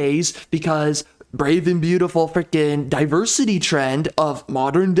 Nowadays, because brave and beautiful freaking diversity trend of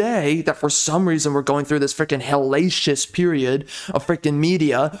modern day, that for some reason we're going through this freaking hellacious period of freaking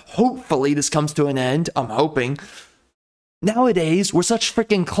media. Hopefully this comes to an end. I'm hoping. Nowadays, we're such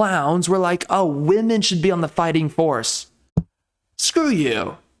freaking clowns. We're like, oh, women should be on the fighting force. Screw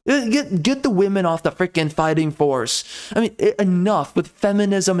you. Get the women off the freaking fighting force. I mean, enough with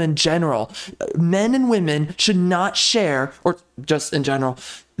feminism in general. Men and women should not share, or just in general,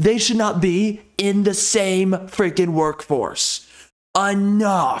 they should not be in the same freaking workforce.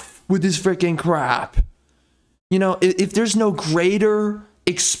 Enough with this freaking crap. You know, if there's no greater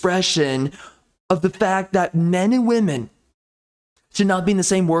expression of the fact that men and women should not be in the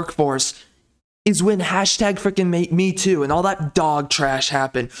same workforce, is when hashtag freaking Me Too and all that dog trash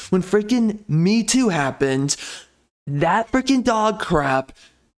happened. When freaking Me Too happened, that freaking dog crap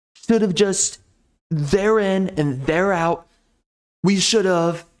should have just, they're in and they're out. We should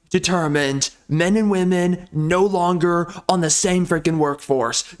have determined men and women no longer on the same freaking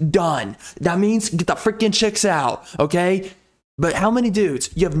workforce. Done. That means get the freaking chicks out, okay? But how many dudes?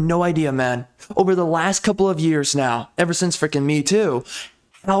 You have no idea, man. Over the last couple of years now, ever since freaking Me Too,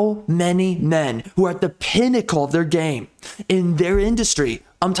 how many men who are at the pinnacle of their game in their industry,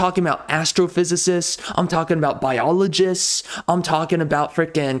 I'm talking about astrophysicists, I'm talking about biologists, I'm talking about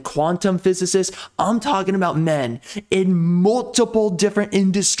freaking quantum physicists, I'm talking about men in multiple different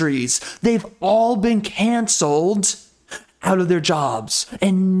industries. They've all been canceled out of their jobs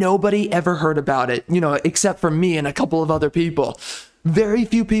and nobody ever heard about it, except for me and a couple of other people. Very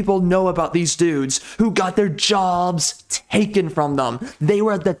few people know about these dudes who got their jobs taken from them. They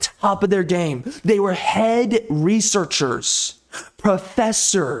were at the top of their game. They were head researchers,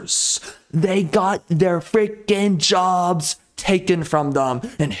 professors. They got their freaking jobs taken from them.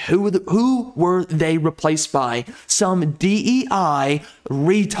 And who were they replaced by? Some DEI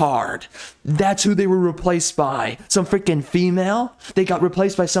retard. That's who they were replaced by. Some freaking female. They got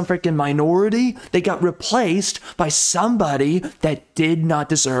replaced by some freaking minority. They got replaced by somebody that did not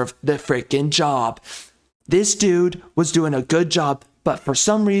deserve the freaking job. This dude was doing a good job, but for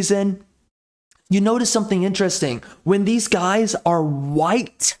some reason, you notice something interesting. When these guys are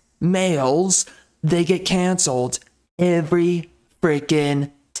white males, they get canceled every freaking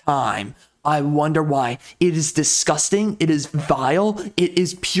time. I wonder why. It is disgusting. It is vile. It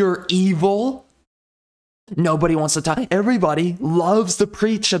is pure evil. Nobody wants to talk. Everybody loves to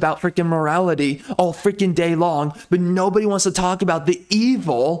preach about freaking morality all freaking day long, but nobody wants to talk about the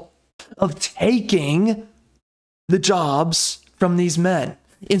evil of taking the jobs from these men.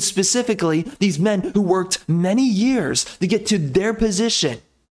 And specifically, these men who worked many years to get to their position.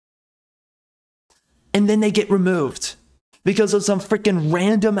 And then they get removed because of some freaking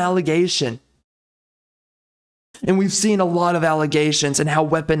random allegation. And we've seen a lot of allegations and how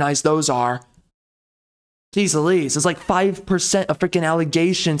weaponized those are. Jeez Louise, it's like 5% of freaking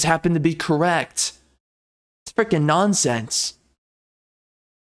allegations happen to be correct. It's freaking nonsense.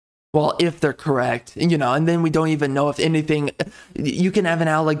 Well, if they're correct, and then we don't even know if anything, you can have an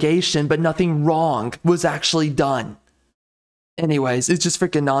allegation, but nothing wrong was actually done. Anyways, it's just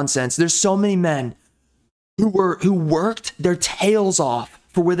freaking nonsense. There's so many men who worked their tails off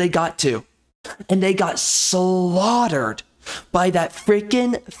for where they got to, and they got slaughtered by that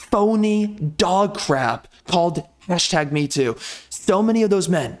freaking phony dog crap called hashtag Me Too. So many of those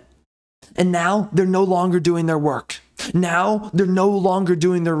men, and now they're no longer doing their work. Now they're no longer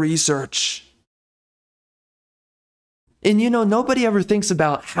doing their research. And nobody ever thinks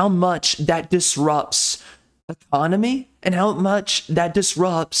about how much that disrupts economy and how much that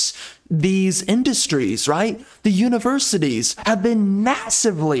disrupts these industries, right? The universities have been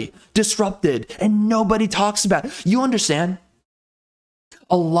massively disrupted and nobody talks about it. You understand?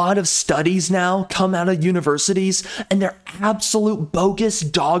 A lot of studies now come out of universities and they're absolute bogus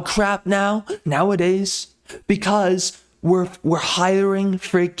dog crap nowadays because we're hiring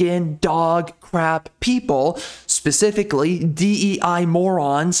freaking dog crap people, specifically DEI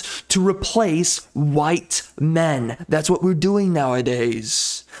morons, to replace white men. That's what we're doing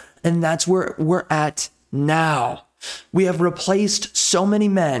nowadays. And that's where we're at now. We have replaced so many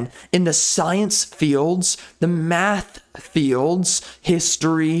men in the science fields, the math fields,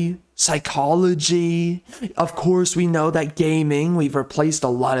 history, psychology. Of course, we know that gaming, we've replaced a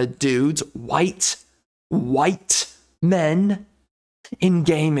lot of dudes, white men in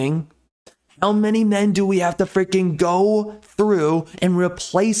gaming. How many men do we have to freaking go through and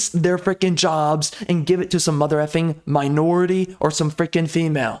replace their freaking jobs and give it to some mother effing minority or some freaking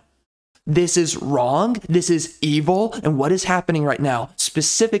female? This is wrong. This is evil. And what is happening right now,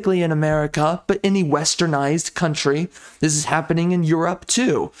 specifically in America, but any westernized country, this is happening in Europe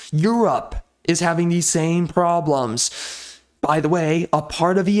too. Europe is having these same problems. By the way, a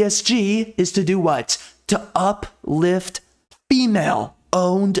part of ESG is to do what? To uplift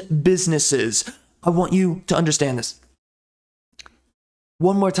female-owned businesses. I want you to understand this.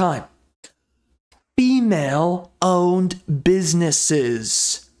 One more time. Female-owned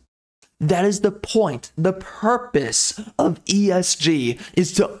businesses. That is the point. The purpose of ESG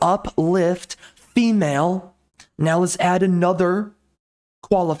is to uplift female. Now let's add another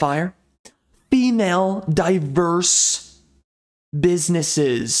qualifier. Female diverse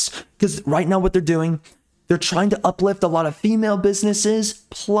businesses. Because right now what they're doing, they're trying to uplift a lot of female businesses,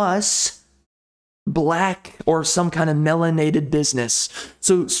 plus black or some kind of melanated business.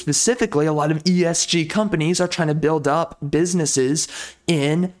 So specifically, a lot of ESG companies are trying to build up businesses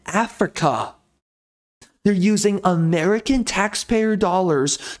in Africa. They're using American taxpayer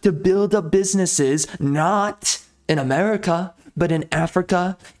dollars to build up businesses, not in America, but in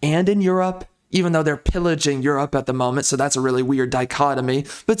Africa and in Europe, even though they're pillaging Europe at the moment. So that's a really weird dichotomy.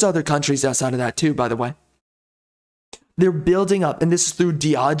 But it's other countries outside of that too, by the way. They're building up, and this is through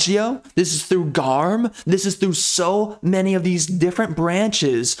Diageo, this is through GARM, this is through so many of these different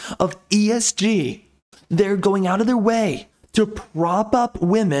branches of ESG. They're going out of their way to prop up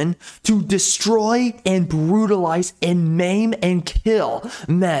women, to destroy and brutalize and maim and kill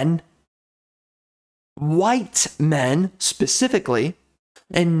men, white men specifically,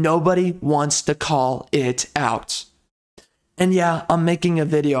 and nobody wants to call it out. And yeah, I'm making a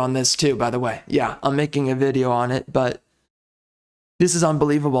video on this too, by the way. Yeah, I'm making a video on it, but this is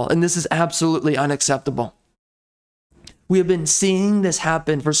unbelievable, and this is absolutely unacceptable. We have been seeing this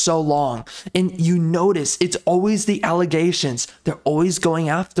happen for so long, and you notice it's always the allegations. They're always going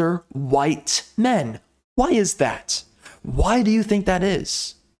after white men. Why is that? Why do you think that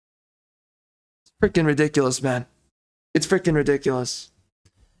is? It's freaking ridiculous, man. It's freaking ridiculous.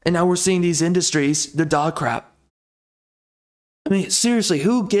 And now we're seeing these industries, they're dog crap. I mean, seriously,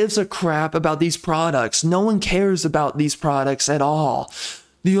 who gives a crap about these products? No one cares about these products at all.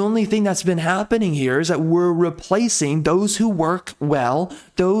 The only thing that's been happening here is that we're replacing those who work well,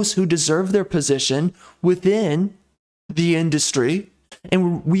 those who deserve their position within the industry,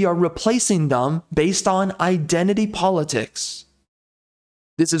 and we are replacing them based on identity politics.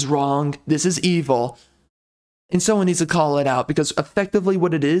 This is wrong. This is evil. And someone needs to call it out, because effectively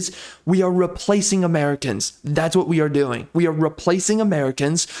what it is, we are replacing Americans. That's what we are doing. We are replacing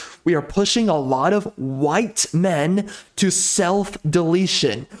Americans. We are pushing a lot of white men to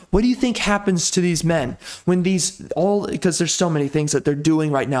self-deletion. What do you think happens to these men when because there's so many things that they're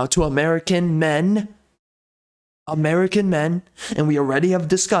doing right now to American men, and we already have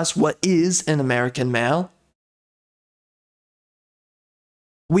discussed what is an American male.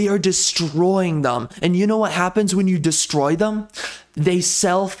 We are destroying them. And you know what happens when you destroy them? They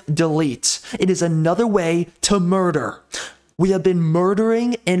self-delete. It is another way to murder. We have been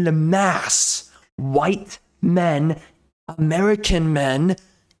murdering in mass white men, American men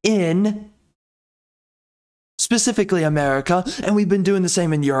in specifically America. And we've been doing the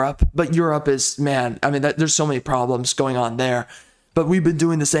same in Europe. But Europe is, man, I mean, there's so many problems going on there. But we've been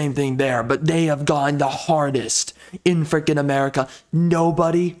doing the same thing there. But they have gone the hardest in freaking America.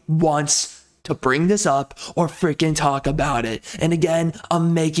 Nobody wants to bring this up or freaking talk about it. And again,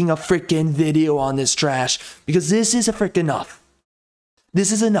 I'm making a freaking video on this trash because this is a freaking enough.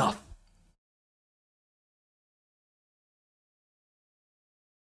 This is enough.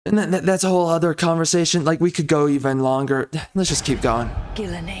 And that's a whole other conversation. Like, we could go even longer. Let's just keep going.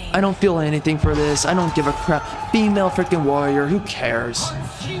 I don't feel anything for this. I don't give a crap. Female freaking warrior. Who cares?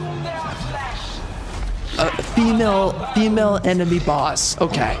 Female enemy boss.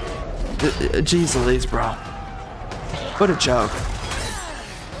 Okay. Jeez Louise, bro. What a joke.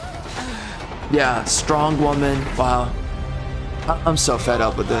 Yeah, strong woman. Wow. I'm so fed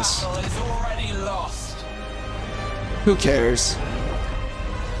up with this. Who cares?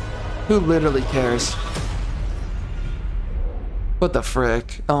 Who literally cares? What the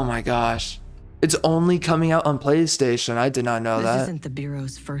frick? Oh my gosh. It's only coming out on PlayStation. I did not know that. This isn't the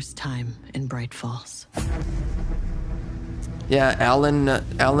Bureau's first time in Bright Falls. Yeah, Alan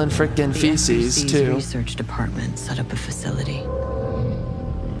frickin' Feces too. The research department set up a facility.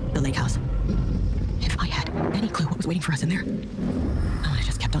 The lake house. If I had any clue what was waiting for us in there, I would have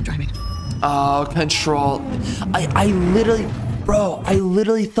just kept on driving. Oh, Control. I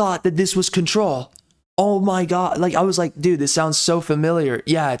literally thought that this was Control. Oh my god. Like, I was like, dude, this sounds so familiar.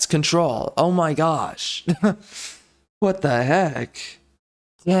 Yeah, it's Control. Oh my gosh. What the heck?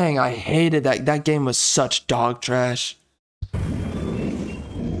 Dang, I hated that. That game was such dog trash.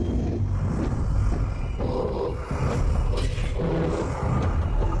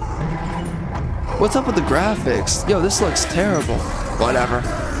 What's up with the graphics? Yo, this looks terrible. Whatever.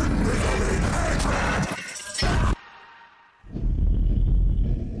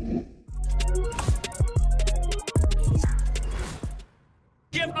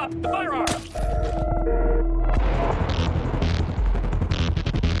 Give up the firearms!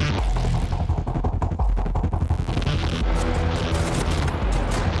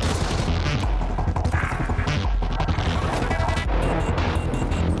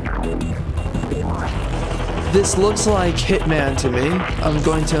 This looks like Hitman to me. I'm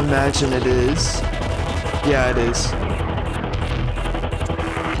going to imagine it is. Yeah, it is.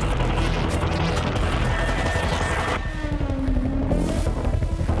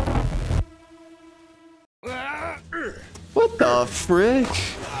 the frick?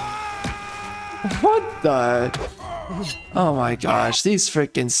 What the? Oh my gosh, these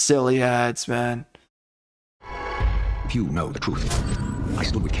freaking silly ads, man. Few know the truth. I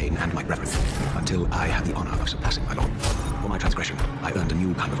stood with Cain and my brethren until I had the honor of surpassing my Lord. For my transgression, I earned a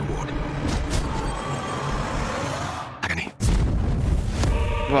new kind of reward. Agony.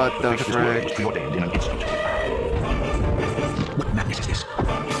 What the frick? Preordained in an instant. What madness is this? Am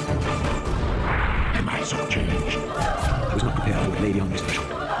I so changed? I was not prepared for what lay beyond this threshold.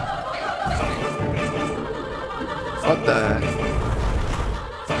 What the?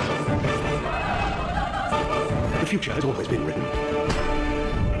 The future has always been written.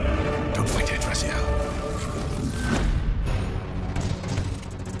 Don't fight it, Raziel.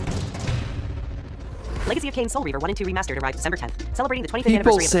 Legacy of Kain Soul Reaver 1 and 2 Remastered arrived December 10th, celebrating the 25th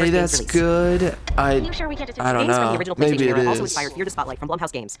People anniversary of the say first that's game's release. good. I don't Games from know. the original Maybe PlayStation it era also is. inspired Fear the Spotlight from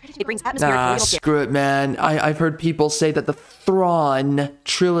Blumhouse Games. It brings atmospheric Nah, political screw it, man. I've heard people say that the Thrawn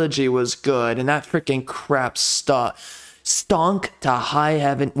trilogy was good, and that freaking crap stunk to high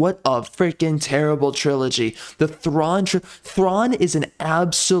heaven. What a freaking terrible trilogy. The Thrawn is an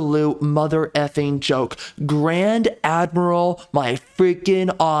absolute mother effing joke. Grand Admiral, my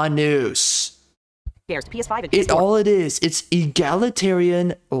freaking Anus. PS5 and PS4. All it is, it's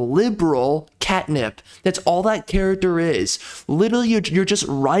egalitarian, liberal catnip. That's all that character is. Literally, you're just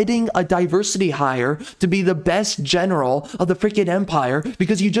riding a diversity hire to be the best general of the freaking empire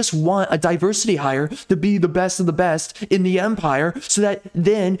because you just want a diversity hire to be the best of the best in the empire so that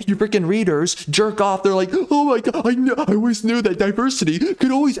then your freaking readers jerk off. They're like, oh my god, I always knew that diversity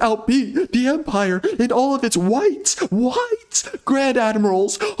could always outbeat the empire in all of its white Grand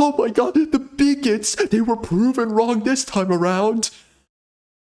Admirals. Oh my god, the bigots. They were proven wrong this time around.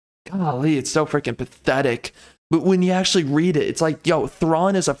 Golly, it's so freaking pathetic. But when you actually read it, it's like, yo,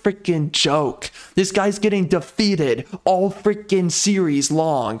 Thrawn is a freaking joke. This guy's getting defeated all freaking series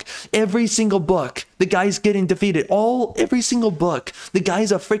long. Every single book, the guy's getting defeated. Every single book, the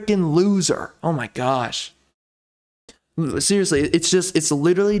guy's a freaking loser. Oh my gosh. Seriously, it's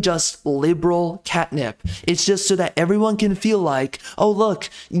literally just liberal catnip. It's just so that everyone can feel like, oh look,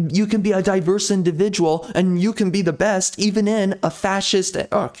 you can be a diverse individual and you can be the best even in a fascist.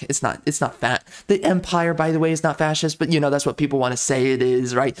 Oh, it's not fat. The empire, by the way, is not fascist, but you know that's what people want to say it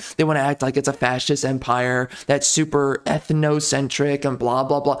is, right? They want to act like it's a fascist empire that's super ethnocentric and blah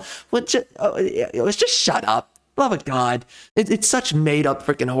blah blah. Let's just shut up. Love of God. It's such made up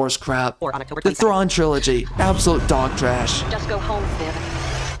freaking horse crap. The Thrawn trilogy. Absolute dog trash. Just go home, Viv.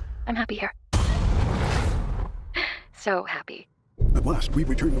 I'm happy here. So happy. At last, we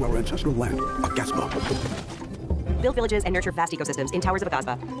return to our ancestral land, Agasba. Build villages and nurture vast ecosystems in Towers of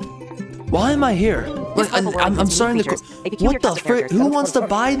Agasba. Why am I here? I'm starting to. What the frick? Who wants to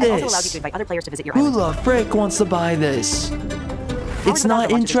buy this? Who the frick wants to buy this? It's not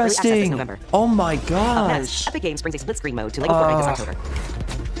interesting. Oh my gosh. Epic Games brings a split screen mode to LEGO Fortnite this October.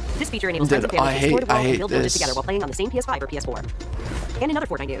 This feature enables friends and families to explore the world and build villages together while playing on the same PS5 or PS4. And in other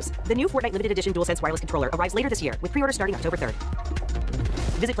Fortnite news, the new Fortnite Limited Edition DualSense wireless controller arrives later this year, with pre-order starting October 3rd.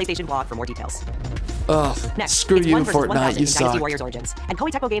 Visit PlayStation blog for more details. Ugh, next, screw you, Fortnite, you Dynasty suck. Warriors Origins, and Koei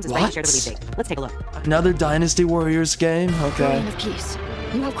Tecmo Games is ready to share the release date. Let's take a look. Another Dynasty Warriors game? Okay. Guardian of peace.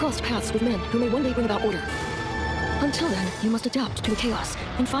 You have crossed paths with men who may one day bring about order. Until then, you must adapt to the chaos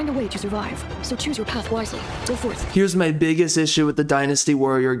and find a way to survive. So choose your path wisely. Go forth. Here's my biggest issue with the Dynasty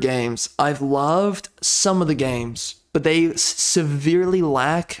Warrior games. I've loved some of the games, but they severely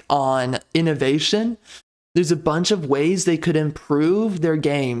lack on innovation. There's a bunch of ways they could improve their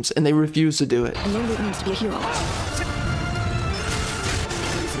games, and they refuse to do it. And learn what it means to be a hero.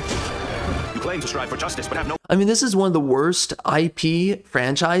 You claim to strive for justice, but have no... I mean, this is one of the worst IP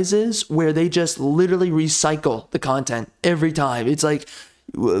franchises where they just literally recycle the content every time. It's like,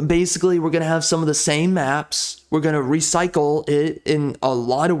 basically, we're going to have some of the same maps. We're going to recycle it in a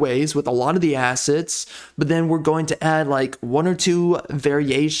lot of ways with a lot of the assets, but then we're going to add like 1 or 2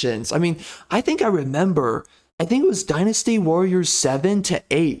 variations. I mean, I think it was Dynasty Warriors 7 to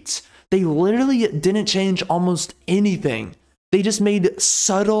 8. They literally didn't change almost anything. They just made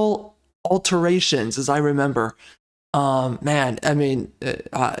subtle alterations, as I remember. Man, I mean,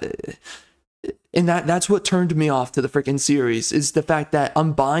 and that's what turned me off to the freaking series, is the fact that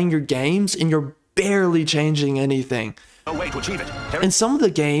I'm buying your games and you're barely changing anything. No way to achieve it. And some of the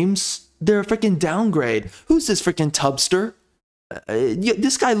games, they're a freaking downgrade. Who's this freaking Tubster?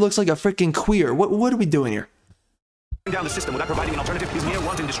 This guy looks like a freaking queer. What are we doing here? Down the system without providing an alternative is mere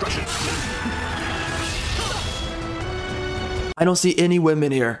wanton destruction. I don't see any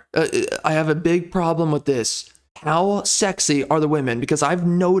women here. I have a big problem with this. How sexy are the women? Because I've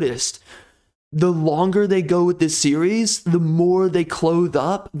noticed the longer they go with this series, the more they clothe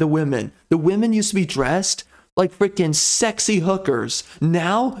up the women. The women used to be dressed like freaking sexy hookers.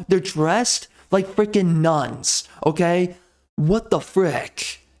 Now they're dressed like freaking nuns, okay? What the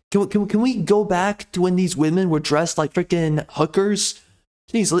frick? Can we go back to when these women were dressed like freaking hookers?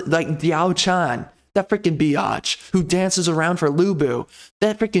 Jeez, like Diao Chan, that freaking biatch who dances around for Lubu.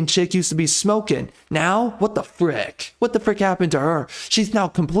 That freaking chick used to be smoking. Now, what the frick? What the frick happened to her? She's now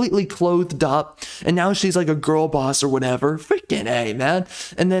completely clothed up, and now she's like a girl boss or whatever. Freaking A, man.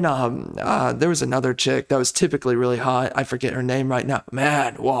 And then there was another chick that was typically really hot. I forget her name right now.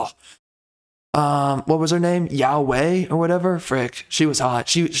 Man, whoa. What was her name? Yao Wei or whatever? Frick, she was hot.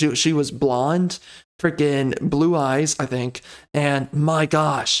 She was blonde, freaking blue eyes, I think. And my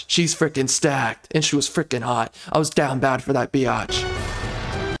gosh, she's freaking stacked, and she was freaking hot. I was down bad for that biatch.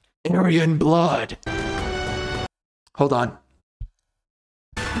 Aryan blood. Hold on.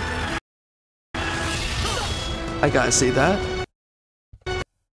 I gotta see that.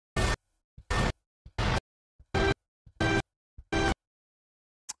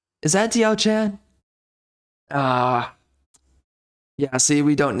 Is that Diao Chan? Yeah, see,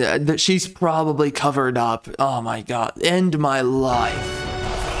 we don't... she's probably covered up. Oh my god. End my life.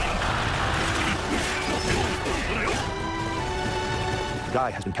 The die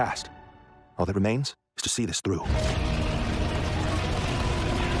has been cast. All that remains is to see this through.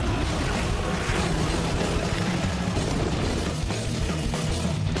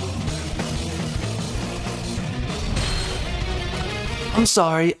 I'm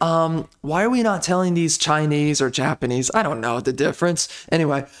sorry, why are we not telling these Chinese or Japanese? I don't know the difference.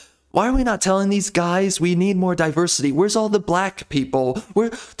 Anyway, why are we not telling these guys we need more diversity? Where's all the black people?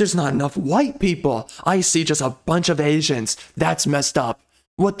 There's not enough white people. I see just a bunch of Asians. That's messed up.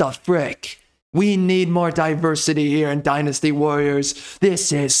 What the frick? We need more diversity here in Dynasty Warriors.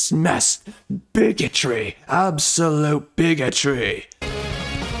 This is mess. Bigotry. Absolute bigotry.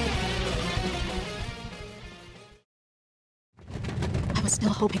 Still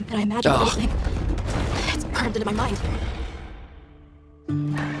hoping that I imagined everything. It's burned into my mind.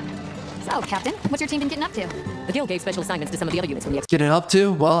 So, Captain, what's your team been getting up to? The Guild gave special assignments to some of the other units from the Getting up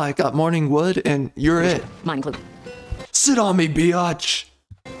to? Well, I got morning wood, and you're it. Mine included. Sit on me, biatch.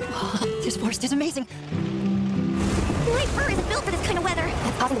 Oh, this forest is amazing. My fur isn't built for this kind of weather.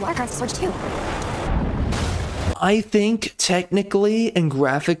 That's causing the water currents to surge too. I think technically and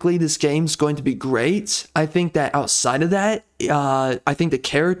graphically this game's going to be great. I think that outside of that, I think the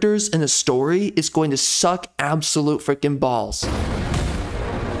characters and the story is going to suck absolute freaking balls.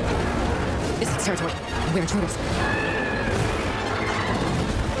 This is territory. We're intruders.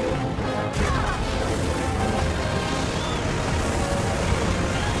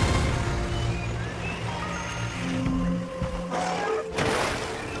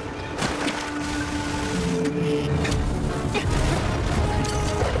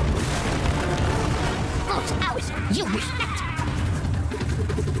 You respect.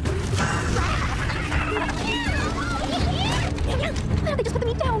 Why don't they just put the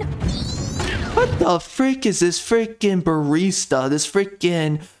meat down? What the frick is this freaking barista? This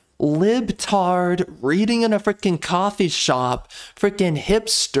freaking libtard reading in a freaking coffee shop, freaking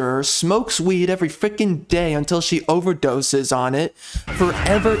hipster, smokes weed every freaking day until she overdoses on it,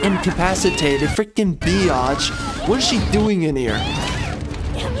 forever incapacitated, freaking biatch. What is she doing in here?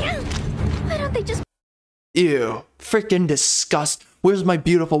 Why don't they just... Ew, freaking disgust. Where's my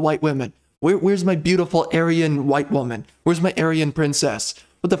beautiful white women? Where's my beautiful Aryan white woman? Where's my Aryan princess?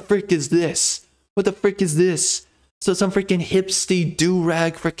 What the frick is this? What the frick is this? So some freaking hipsty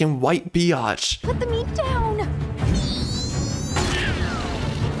do-rag freaking white biatch. Put the meat down.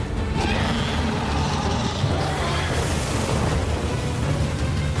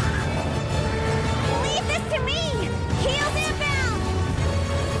 Leave this to me. Heels inbound.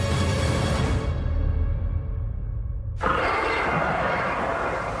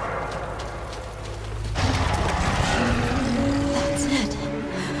 That's it.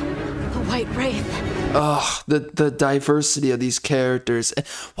 The White Wraith. Ugh, the diversity of these characters.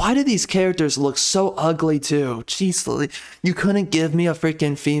 Why do these characters look so ugly too? Jeez, you couldn't give me a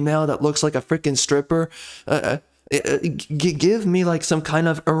freaking female that looks like a freaking stripper? Give me like some kind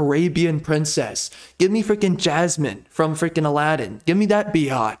of Arabian princess. Give me freaking Jasmine from freaking Aladdin. Give me that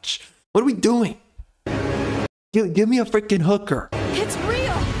biatch. What are we doing? Give me a freaking hooker. It's real.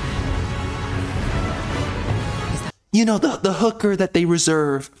 You know, the hooker that they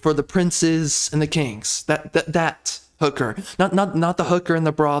reserve for the princes and the kings. That hooker. Not the hooker in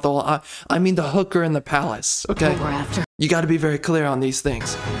the brothel. I mean the hooker in the palace, okay? We're after You gotta be very clear on these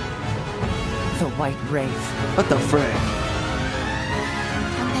things. the White Wraith. What the frick?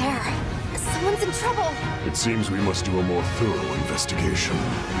 Down there. Someone's in trouble. It seems we must do a more thorough investigation.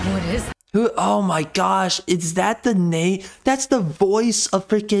 What is? Who? Oh my gosh, is that the name? That's the voice of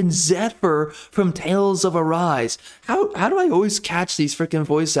freaking Zephyr from Tales of Arise. How do I always catch these freaking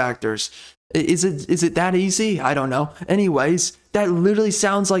voice actors? Is it that easy? I don't know. Anyways, that literally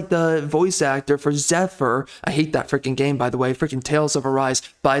sounds like the voice actor for Zephyr. I hate that freaking game, by the way. Freaking Tales of Arise.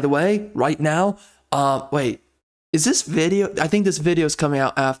 By the way, right now, wait, is this video? I think this video is coming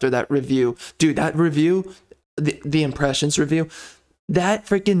out after that review. Dude, that review, the impressions review, that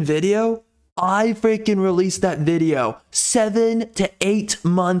freaking video, I freaking released that video 7 to 8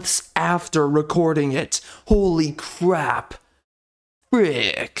 months after recording it. Holy crap.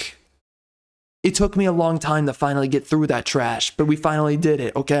 Frick. It took me a long time to finally get through that trash, but we finally did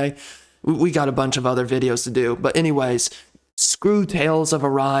it, okay? We got a bunch of other videos to do. But anyways, screw Tales of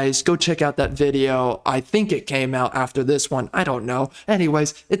Arise. Go check out that video. I think it came out after this one. I don't know.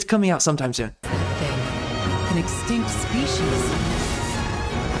 Anyways, it's coming out sometime soon. An extinct species.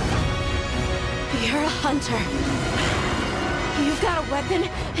 You're a hunter. You've got a weapon,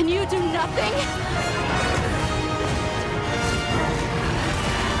 and you do nothing?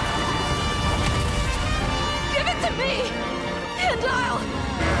 Give it to me, and I'll...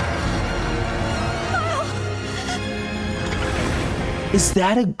 Is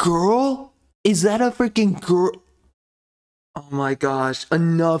that a girl? Is that a freaking girl? Oh my gosh.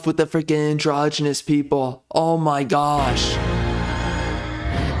 Enough with the freaking androgynous people. Oh my gosh.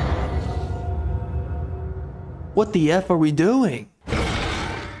 What the F are we doing?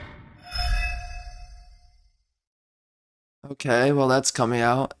 Okay, well that's coming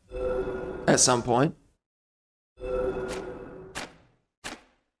out at some point.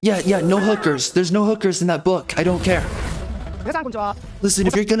 Yeah, no hookers. There's no hookers in that book. I don't care. Listen,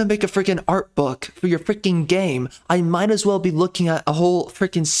 if you're gonna make a freaking art book for your freaking game, I might as well be looking at a whole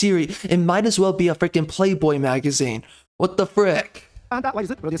freaking series. It might as well be a freaking Playboy magazine. What the frick?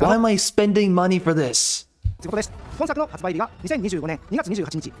 Why am I spending money for this? 本作の発売日が2025年2月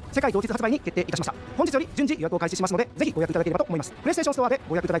28日世界同日発売に決定いたしました。本日より順次予約を開始しますので、ぜひご予約いただければと思います。プレイステーションストアで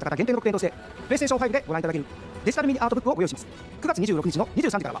ご予約いただいた方限定の特典として、プレイステーション5でご覧いただけるデジタルミニアートブックをご用意します。9月26日の23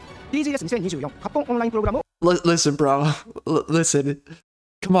時からは TGS2024 カプコンオンラインプログラムを Listen, bro. Listen.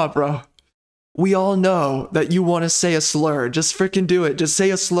 Come on, bro. We all know that you want to say a slur. Just freaking do it. Just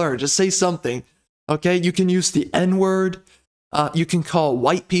say a slur. Just say something. Okay? You can use the N-word. You can call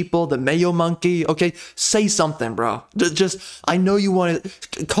white people the Mayo monkey. Okay? Say something, bro. Just I know you want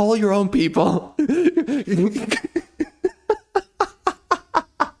to call your own people.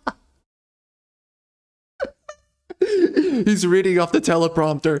 He's reading off the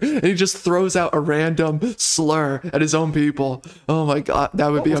teleprompter and he just throws out a random slur at his own people. Oh my god,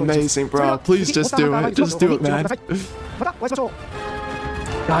 that would be amazing, bro. Please just do it. Just do it, man.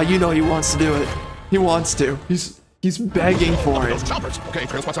 God, you know he wants to do it. He wants to. He's begging for it. Okay,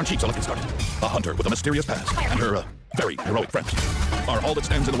 trail spots aren't cheap, so let's get started. A hunter with a mysterious past and her very heroic friends are all that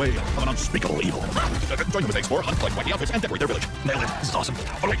stands in the way of an unspeakable evil. Join them as they explore, hunt, collect wacky outfits, and decorate their village. Nailed it. This is awesome.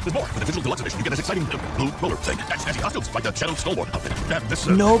 Oh wait, there's more. With the digital deluxe edition, you get this exciting blue roller thing. That's fancy costumes, like the Shadow Snowboard outfit. This,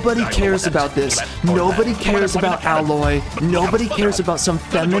 Nobody cares about this. Nobody cares about Alloy. Nobody cares about some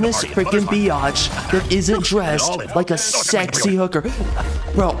feminist freaking biatch that isn't dressed like a sexy hooker.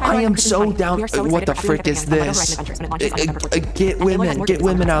 Bro, I am so down. What the frick is this? Get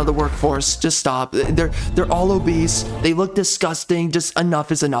women out of the workforce. Just stop. They're all obese. They look disgusting. Just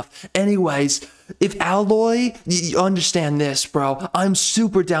enough is enough. Anyways, if Alloy, you understand this, bro. I'm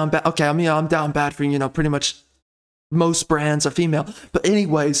super down bad. Okay, I mean, I'm down bad for, you know, pretty much most brands are female. But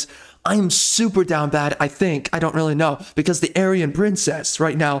anyways, I'm super down bad, I think. I don't really know. Because the Aryan Princess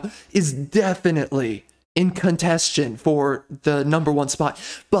right now is definitely in contention for the #1 spot.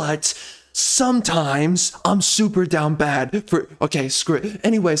 But sometimes I'm super down bad for, okay, screw it.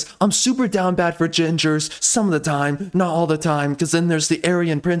 Anyways, I'm super down bad for gingers some of the time, not all the time, because then there's the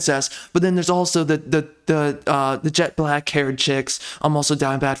Aryan Princess, but then there's also the jet black haired chicks. I'm also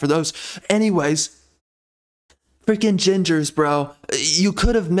down bad for those. Anyways, freaking gingers, bro. You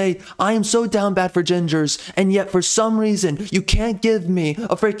could have made, I am so down bad for gingers, and yet for some reason you can't give me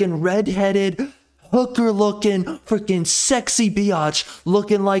a freaking redheaded, hooker looking, freaking sexy biatch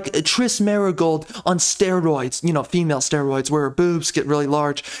looking like Triss Marigold on steroids. You know, female steroids where her boobs get really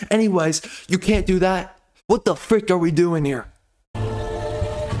large. Anyways, you can't do that. What the frick are we doing here?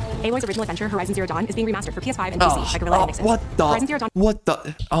 Aloy's original adventure, Horizon Zero Dawn, is being remastered for PS5 and PC by Gorilla Nixon. What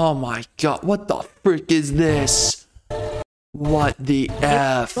the, oh my god, what the frick is this? What the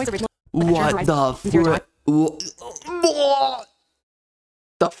F? What the frick?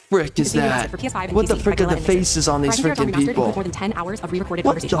 the frick is that? What the frick are the faces on these freaking people? More than 10 hours of re-recorded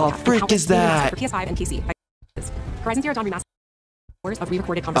What the frick is that? For PS5 and PC. Horizon Zero Dawn Remastered. Of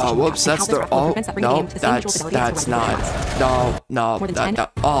re-recorded Oh, whoops, that's their. Oh, no, that's not. No,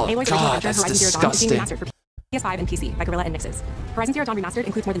 oh, God, that's disgusting. For PS5 and PC by Gorilla and Nixes. Horizon Zero Dawn Remastered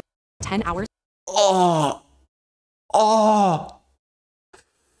includes more than 10 hours. Oh,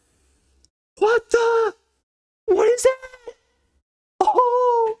 what the? What is that?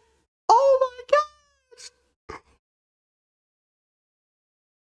 Oh my gosh!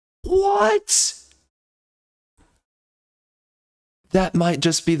 What? That might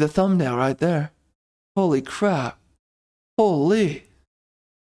just be the thumbnail right there. Holy crap. Holy.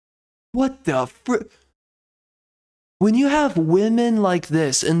 What the frick? When you have women like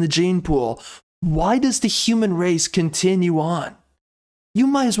this in the gene pool, why does the human race continue on? You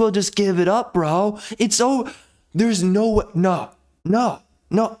might as well just give it up, bro. It's so... There's no... No.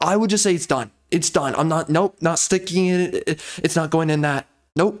 I would just say it's done. It's done. I'm not... Nope. Not sticking it. It's not going in that.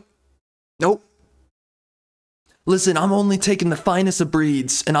 Nope. Listen, I'm only taking the finest of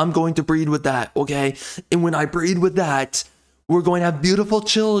breeds, and I'm going to breed with that, okay? And when I breed with that, we're going to have beautiful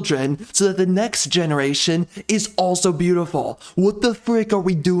children so that the next generation is also beautiful. What the frick are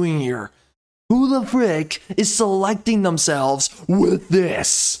we doing here? Who the frick is selecting themselves with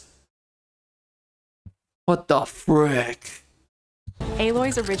this? What the frick?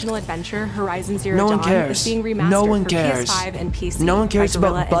 Aloy's original adventure, Horizon Zero Dawn, is being remastered for PS5 and PC. No one cares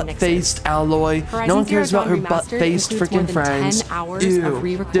about butt-faced Aloy. No one cares about her butt-faced freaking friends. 10 hours of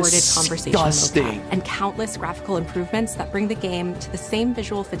re-recorded conversation and countless graphical improvements that bring the game to the same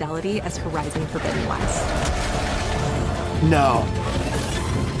visual fidelity as Horizon Forbidden West. No.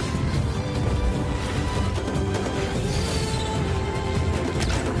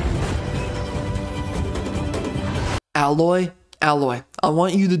 Aloy, I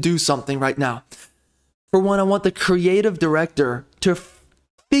want you to do something right now. For one, I want the creative director to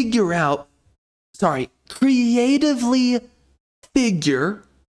creatively figure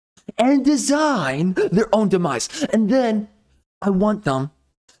and design their own demise. And then I want them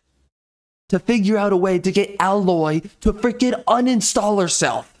to figure out a way to get Aloy to freaking uninstall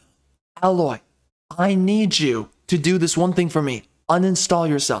herself. Aloy, I need you to do this one thing for me. Uninstall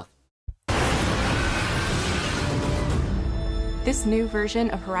yourself. This new version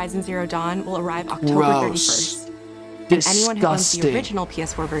of Horizon Zero Dawn will arrive October 31st. And anyone who owns the original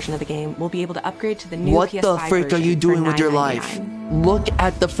PS4 version of the game will be able to upgrade to the new PS5 version. What the frick are you doing with your life? Look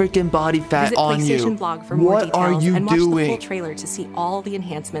at the freaking body fat on you. Blog for more what are you and watch doing? The full trailer to see all the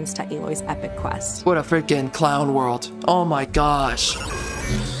enhancements to Aloy's epic quest. What a freaking clown world. Oh my gosh.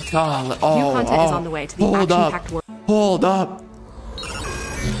 God, new content is on the way to the action-packed world. Hold up.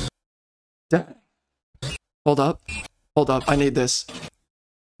 Hold up, I need this.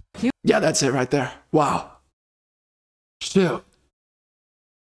 Yeah, that's it right there. Wow. Shoot.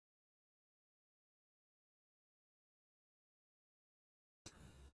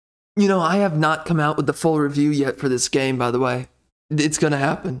 You know, I have not come out with the full review yet for this game, by the way. It's gonna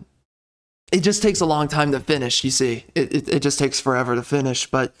happen. It just takes a long time to finish, you see. It just takes forever to finish,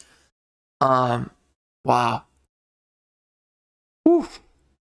 but... wow. Whew.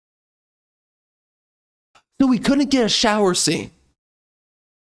 So we couldn't get a shower scene.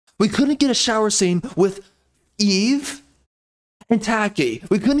 We couldn't get a shower scene with Eve and Taki.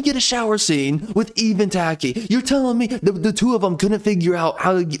 We couldn't get a shower scene with Eve and Taki. You're telling me the two of them couldn't figure out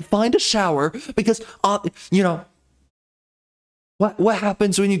how to find a shower because, you know, what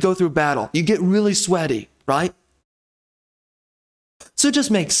happens when you go through battle? You get really sweaty, right? So it just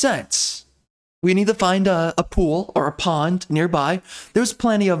makes sense. We need to find a pool or a pond nearby. There's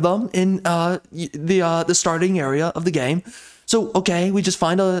plenty of them in the starting area of the game. So, okay, we just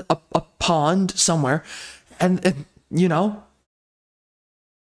find a pond somewhere. And, you know,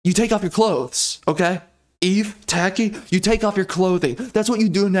 you take off your clothes, okay? Eve, Taki, you take off your clothing. That's what you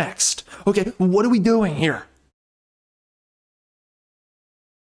do next. Okay, what are we doing here?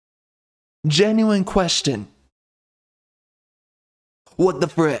 Genuine question. What the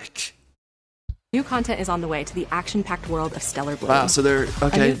frick? New content is on the way to the action-packed world of Stellar Blue. Wow, so they're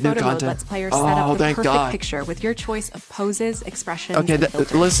okay. New content. Mode lets players set up the perfect picture with your choice of poses, expressions. Okay,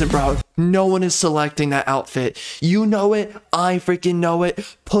 listen, bro. No one is selecting that outfit. You know it. I freaking know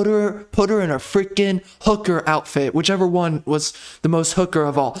it. Put her in a freaking hooker outfit, whichever one was the most hooker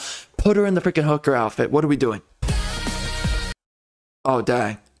of all. Put her in the freaking hooker outfit. What are we doing? Oh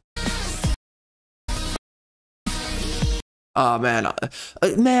dang. Oh man,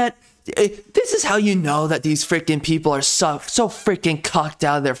 man. this is how you know that these freaking people are so freaking cocked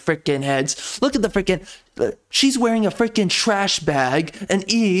out of their freaking heads. Look at the freaking, she's wearing a freaking trash bag, and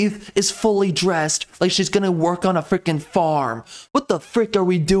Eve is fully dressed like she's gonna work on a freaking farm. What the frick are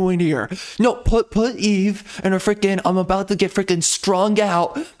we doing here? No, put Eve in a freaking, I'm about to get freaking strung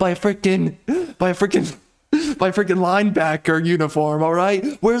out by a freaking linebacker uniform, alright?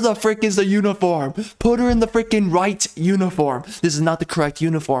 Where the frick is the uniform? Put her in the freaking right uniform. This is not the correct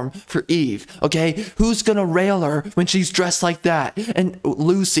uniform for Eve, okay? Who's gonna rail her when she's dressed like that? And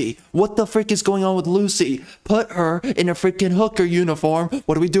Lucy, what the frick is going on with Lucy? Put her in a freaking hooker uniform.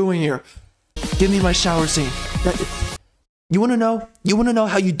 What are we doing here? Give me my shower scene. You wanna know? You wanna know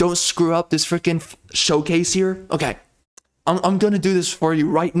how you don't screw up this freaking showcase here? Okay, I'm gonna do this for you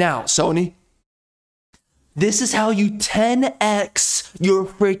right now, Sony. This is how you 10x your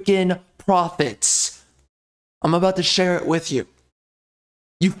freaking profits. I'm about to share it with you.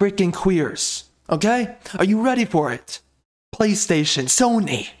 You freaking queers. Okay? Are you ready for it? PlayStation,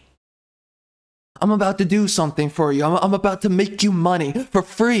 Sony. I'm about to do something for you. I'm about to make you money for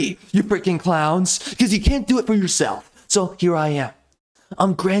free, you freaking clowns. Because you can't do it for yourself. So here I am.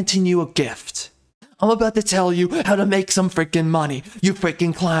 I'm granting you a gift. I'm about to tell you how to make some freaking money, you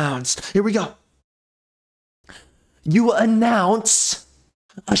freaking clowns. Here we go. You announce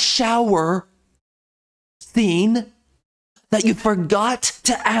a shower scene that you forgot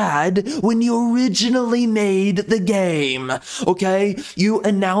to add when you originally made the game, okay? You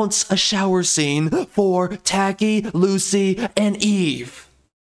announce a shower scene for Tacky, Lucy, and Eve.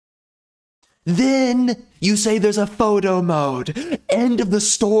 Then you say there's a photo mode. End of the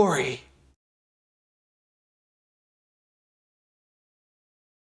story.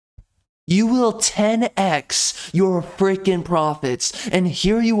 You will 10x your freaking profits. And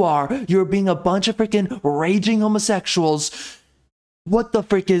here you are, you're being a bunch of freaking raging homosexuals. What the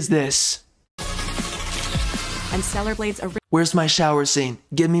frick is this? And Stellar Blade's Where's my shower scene?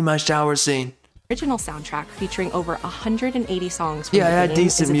 Give me my shower scene. original soundtrack featuring over 180 songs from yeah, the it had game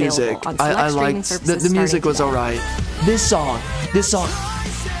decent is music. on I streaming liked services the music starting was today. alright. This song.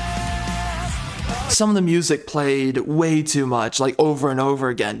 Some of the music played way too much, like over and over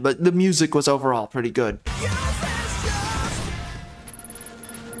again, but the music was overall pretty good.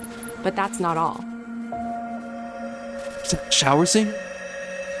 But that's not all. Shower scene?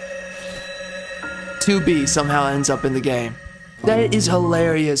 2B somehow ends up in the game. That is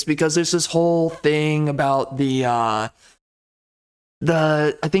hilarious because there's this whole thing about I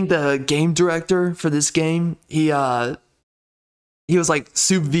think the game director for this game, he was like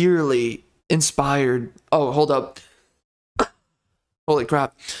severely inspired. Oh, hold up. Holy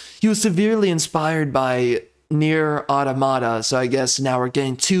crap. He was severely inspired by Nier Automata, so I guess now we're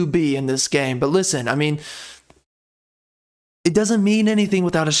getting 2B in this game. But listen, I mean, it doesn't mean anything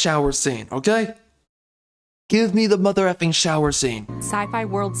without a shower scene, okay? Give me the mother effing shower scene. Sci-fi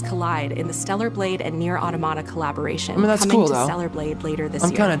worlds collide in the Stellar Blade and Nier Automata collaboration. I mean, that's coming cool, to though. Stellar Blade later this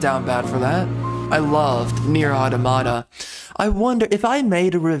I'm year. kind of down bad for that. I loved Nier Automata. I wonder if I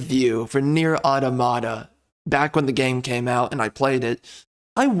made a review for Nier Automata back when the game came out and I played it,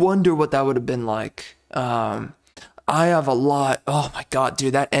 I wonder what that would have been like. I have a lot. Oh my god,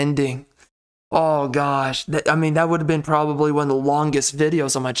 dude, that ending. Oh gosh, I mean, that would have been probably one of the longest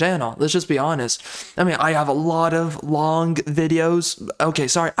videos on my channel. Let's just be honest. I mean, I have a lot of long videos. Okay,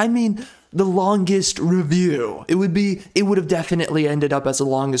 sorry. I mean, the longest review. It would have definitely ended up as the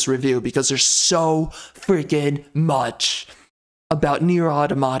longest review because there's so freaking much about Nier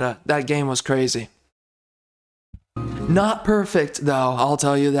Automata. That game was crazy. Not perfect though, I'll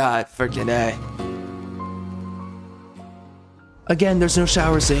tell you that. Freaking A. Again, there's no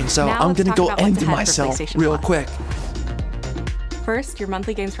shower scene, so Now I'm let's gonna talk go about what's end ahead for myself PlayStation real Plus. quick. First, your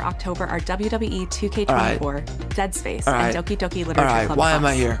monthly games for October are WWE 2K24, Dead Space, Alright. and Doki Doki Literature Alright, Club why am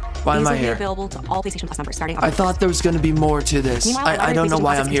Plus. I here? Why am These I will be here? available to all PlayStation Plus members starting I August thought there was gonna be more to this. Meanwhile, I don't know PlayStation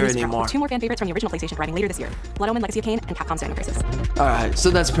why Plus I'm here is introduced anymore. with 2 more fan favorites from the original PlayStation arriving later this year: Blood Omen, Legacy of Kain, and Capcom's Dino Crisis. Alright, so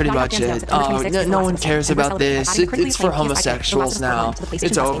that's pretty Dino much Crisis it. announced September Oh, 26th no is the one last cares episode, and we're about celebrating this. by adding critically It's for acclaimed PS5 game, homosexuals The Last now. of Us to the PlayStation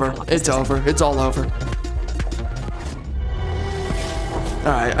It's Plus over. game on It's August over. It's all over.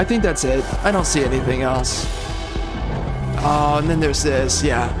 Alright, I think that's it. I don't see anything else. Oh, and then there's this.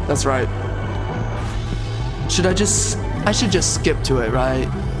 Yeah, that's right. I should just skip to it, right?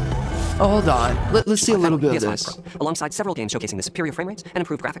 Oh, hold on. Let's see a little bit of PS5 this. Pro, alongside several games showcasing the superior frame rates and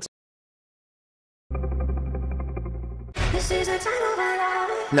improved graphics.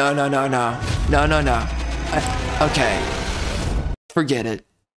 No. Okay. Forget it.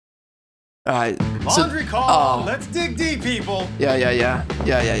 Alright. Laundry call. Let's dig deep, people.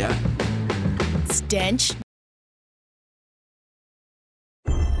 Yeah. Stench.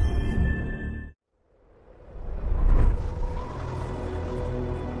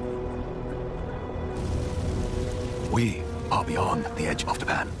 We are beyond the edge of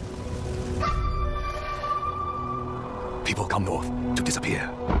Japan. People come north to disappear.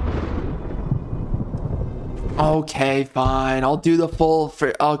 Okay, fine. I'll do the full.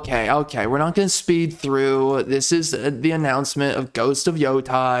 Okay. We're not gonna speed through. This is the announcement of Ghost of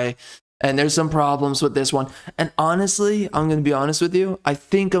Yotai, and there's some problems with this one. And honestly, I'm gonna be honest with you. I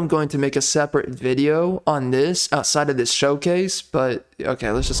think I'm going to make a separate video on this outside of this showcase. But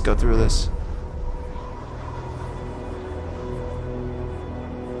okay, let's just go through this.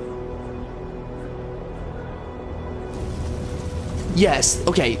 Yes,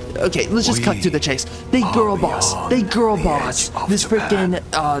 okay, let's just cut to the chase. They girl boss this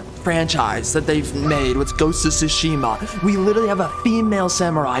freaking franchise that they've made with Ghost of Tsushima. We literally have a female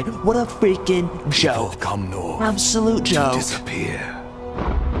samurai. What a freaking joke. Absolute joke. Disappear.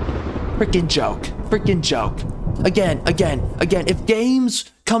 Freaking joke. Again, if games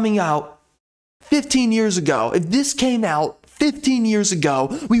coming out 15 years ago, if this came out 15 years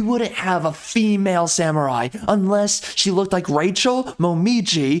ago, we wouldn't have a female samurai unless she looked like Rachel,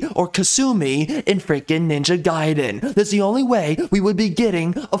 Momiji, or Kasumi in freaking Ninja Gaiden. That's the only way we would be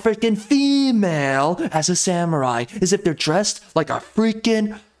getting a freaking female as a samurai, is if they're dressed like a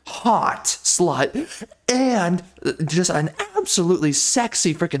freaking hot slut and just an absolutely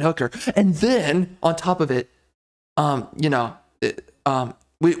sexy freaking hooker. And then on top of it,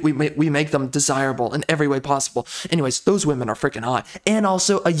 we make them desirable in every way possible. Anyways, those women are freaking hot. And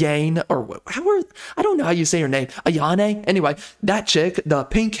also Ayane, or I don't know how you say her name. Ayane? Anyway, that chick, the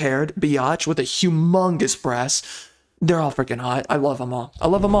pink-haired biatch with a humongous breast, they're all freaking hot. I love them all.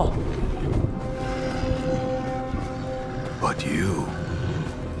 But you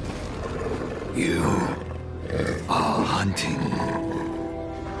are hunting.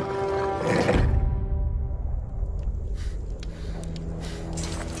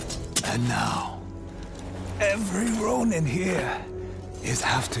 And now, every Ronin here is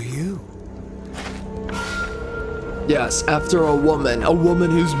after you. Yes, after a woman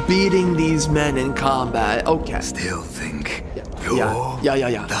who's beating these men in combat. Okay. Still think you're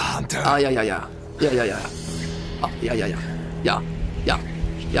the hunter? Yeah.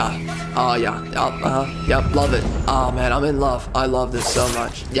 Love it. Oh man, I'm in love. I love this so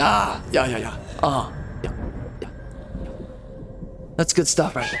much. Yeah. That's good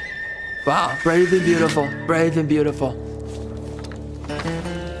stuff right there. Wow, brave and beautiful.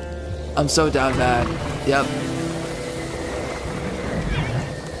 I'm so down bad. Yep.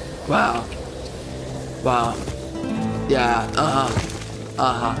 Wow. Yeah,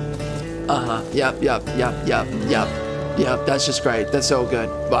 Yep, that's just great. That's so good.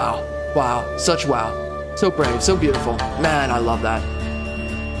 Wow. Such wow. So brave, so beautiful. Man, I love that.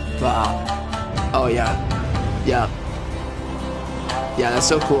 Wow. Oh yeah. Yep. Yeah, that's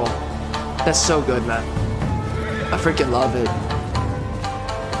so cool. That's so good, man. I freaking love it.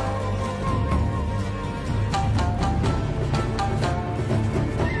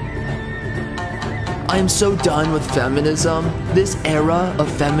 I am so done with feminism. This era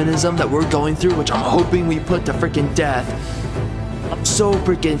of feminism that we're going through, which I'm hoping we put to freaking death. I'm so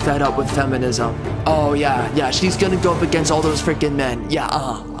freaking fed up with feminism. Oh yeah, she's gonna go up against all those freaking men. Yeah,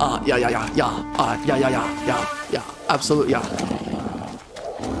 absolutely, yeah.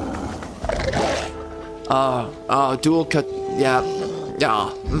 Dual cut, yeah,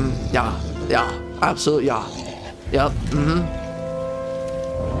 absolutely, yeah, yep,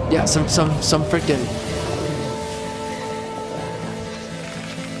 yeah, some freaking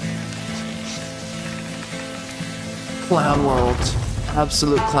clown world,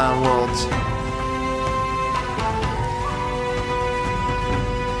 absolute clown world.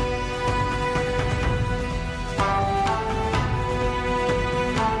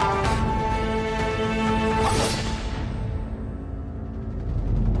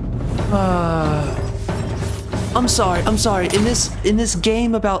 I'm sorry. In this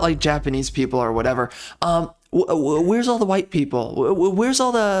game about like Japanese people or whatever, where's all the white people? Where's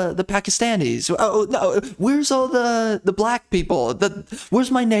all the Pakistanis? Oh no, where's all the black people?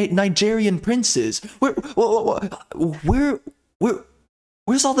 Where's my Nigerian princes? Where's all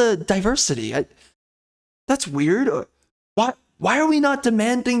the diversity? That's weird. Why are we not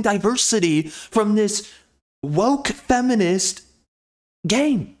demanding diversity from this woke feminist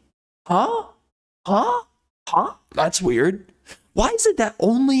game? Huh? That's weird. Why is it that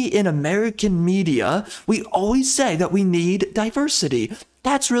only in American media we always say that we need diversity?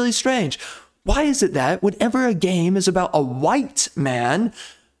 That's really strange. Why is it that whenever a game is about a white man,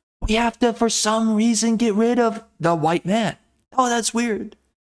 we have to, for some reason, get rid of the white man? Oh, that's weird.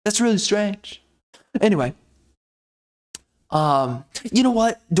 That's really strange. Anyway, You know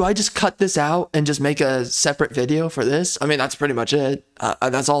what? Do I just cut this out and just make a separate video for this? I mean, that's pretty much it.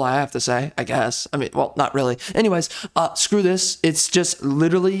 That's all I have to say, I guess. I mean, well, not really. Anyways, screw this. It's just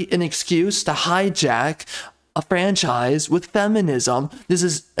literally an excuse to hijack a franchise with feminism. This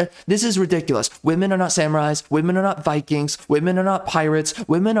is ridiculous. Women are not samurais. Women are not Vikings. Women are not pirates.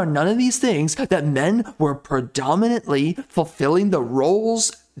 Women are none of these things that men were predominantly fulfilling the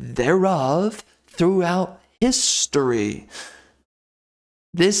roles thereof throughout history.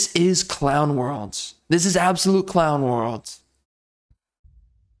 This is clown world. This is absolute clown world.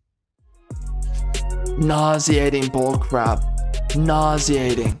 Nauseating bullcrap.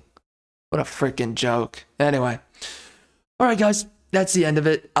 Nauseating. What a freaking joke. Anyway. Alright guys, that's the end of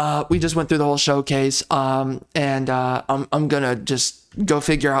it. We just went through the whole showcase. I'm gonna just go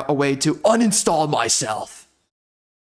figure out a way to uninstall myself.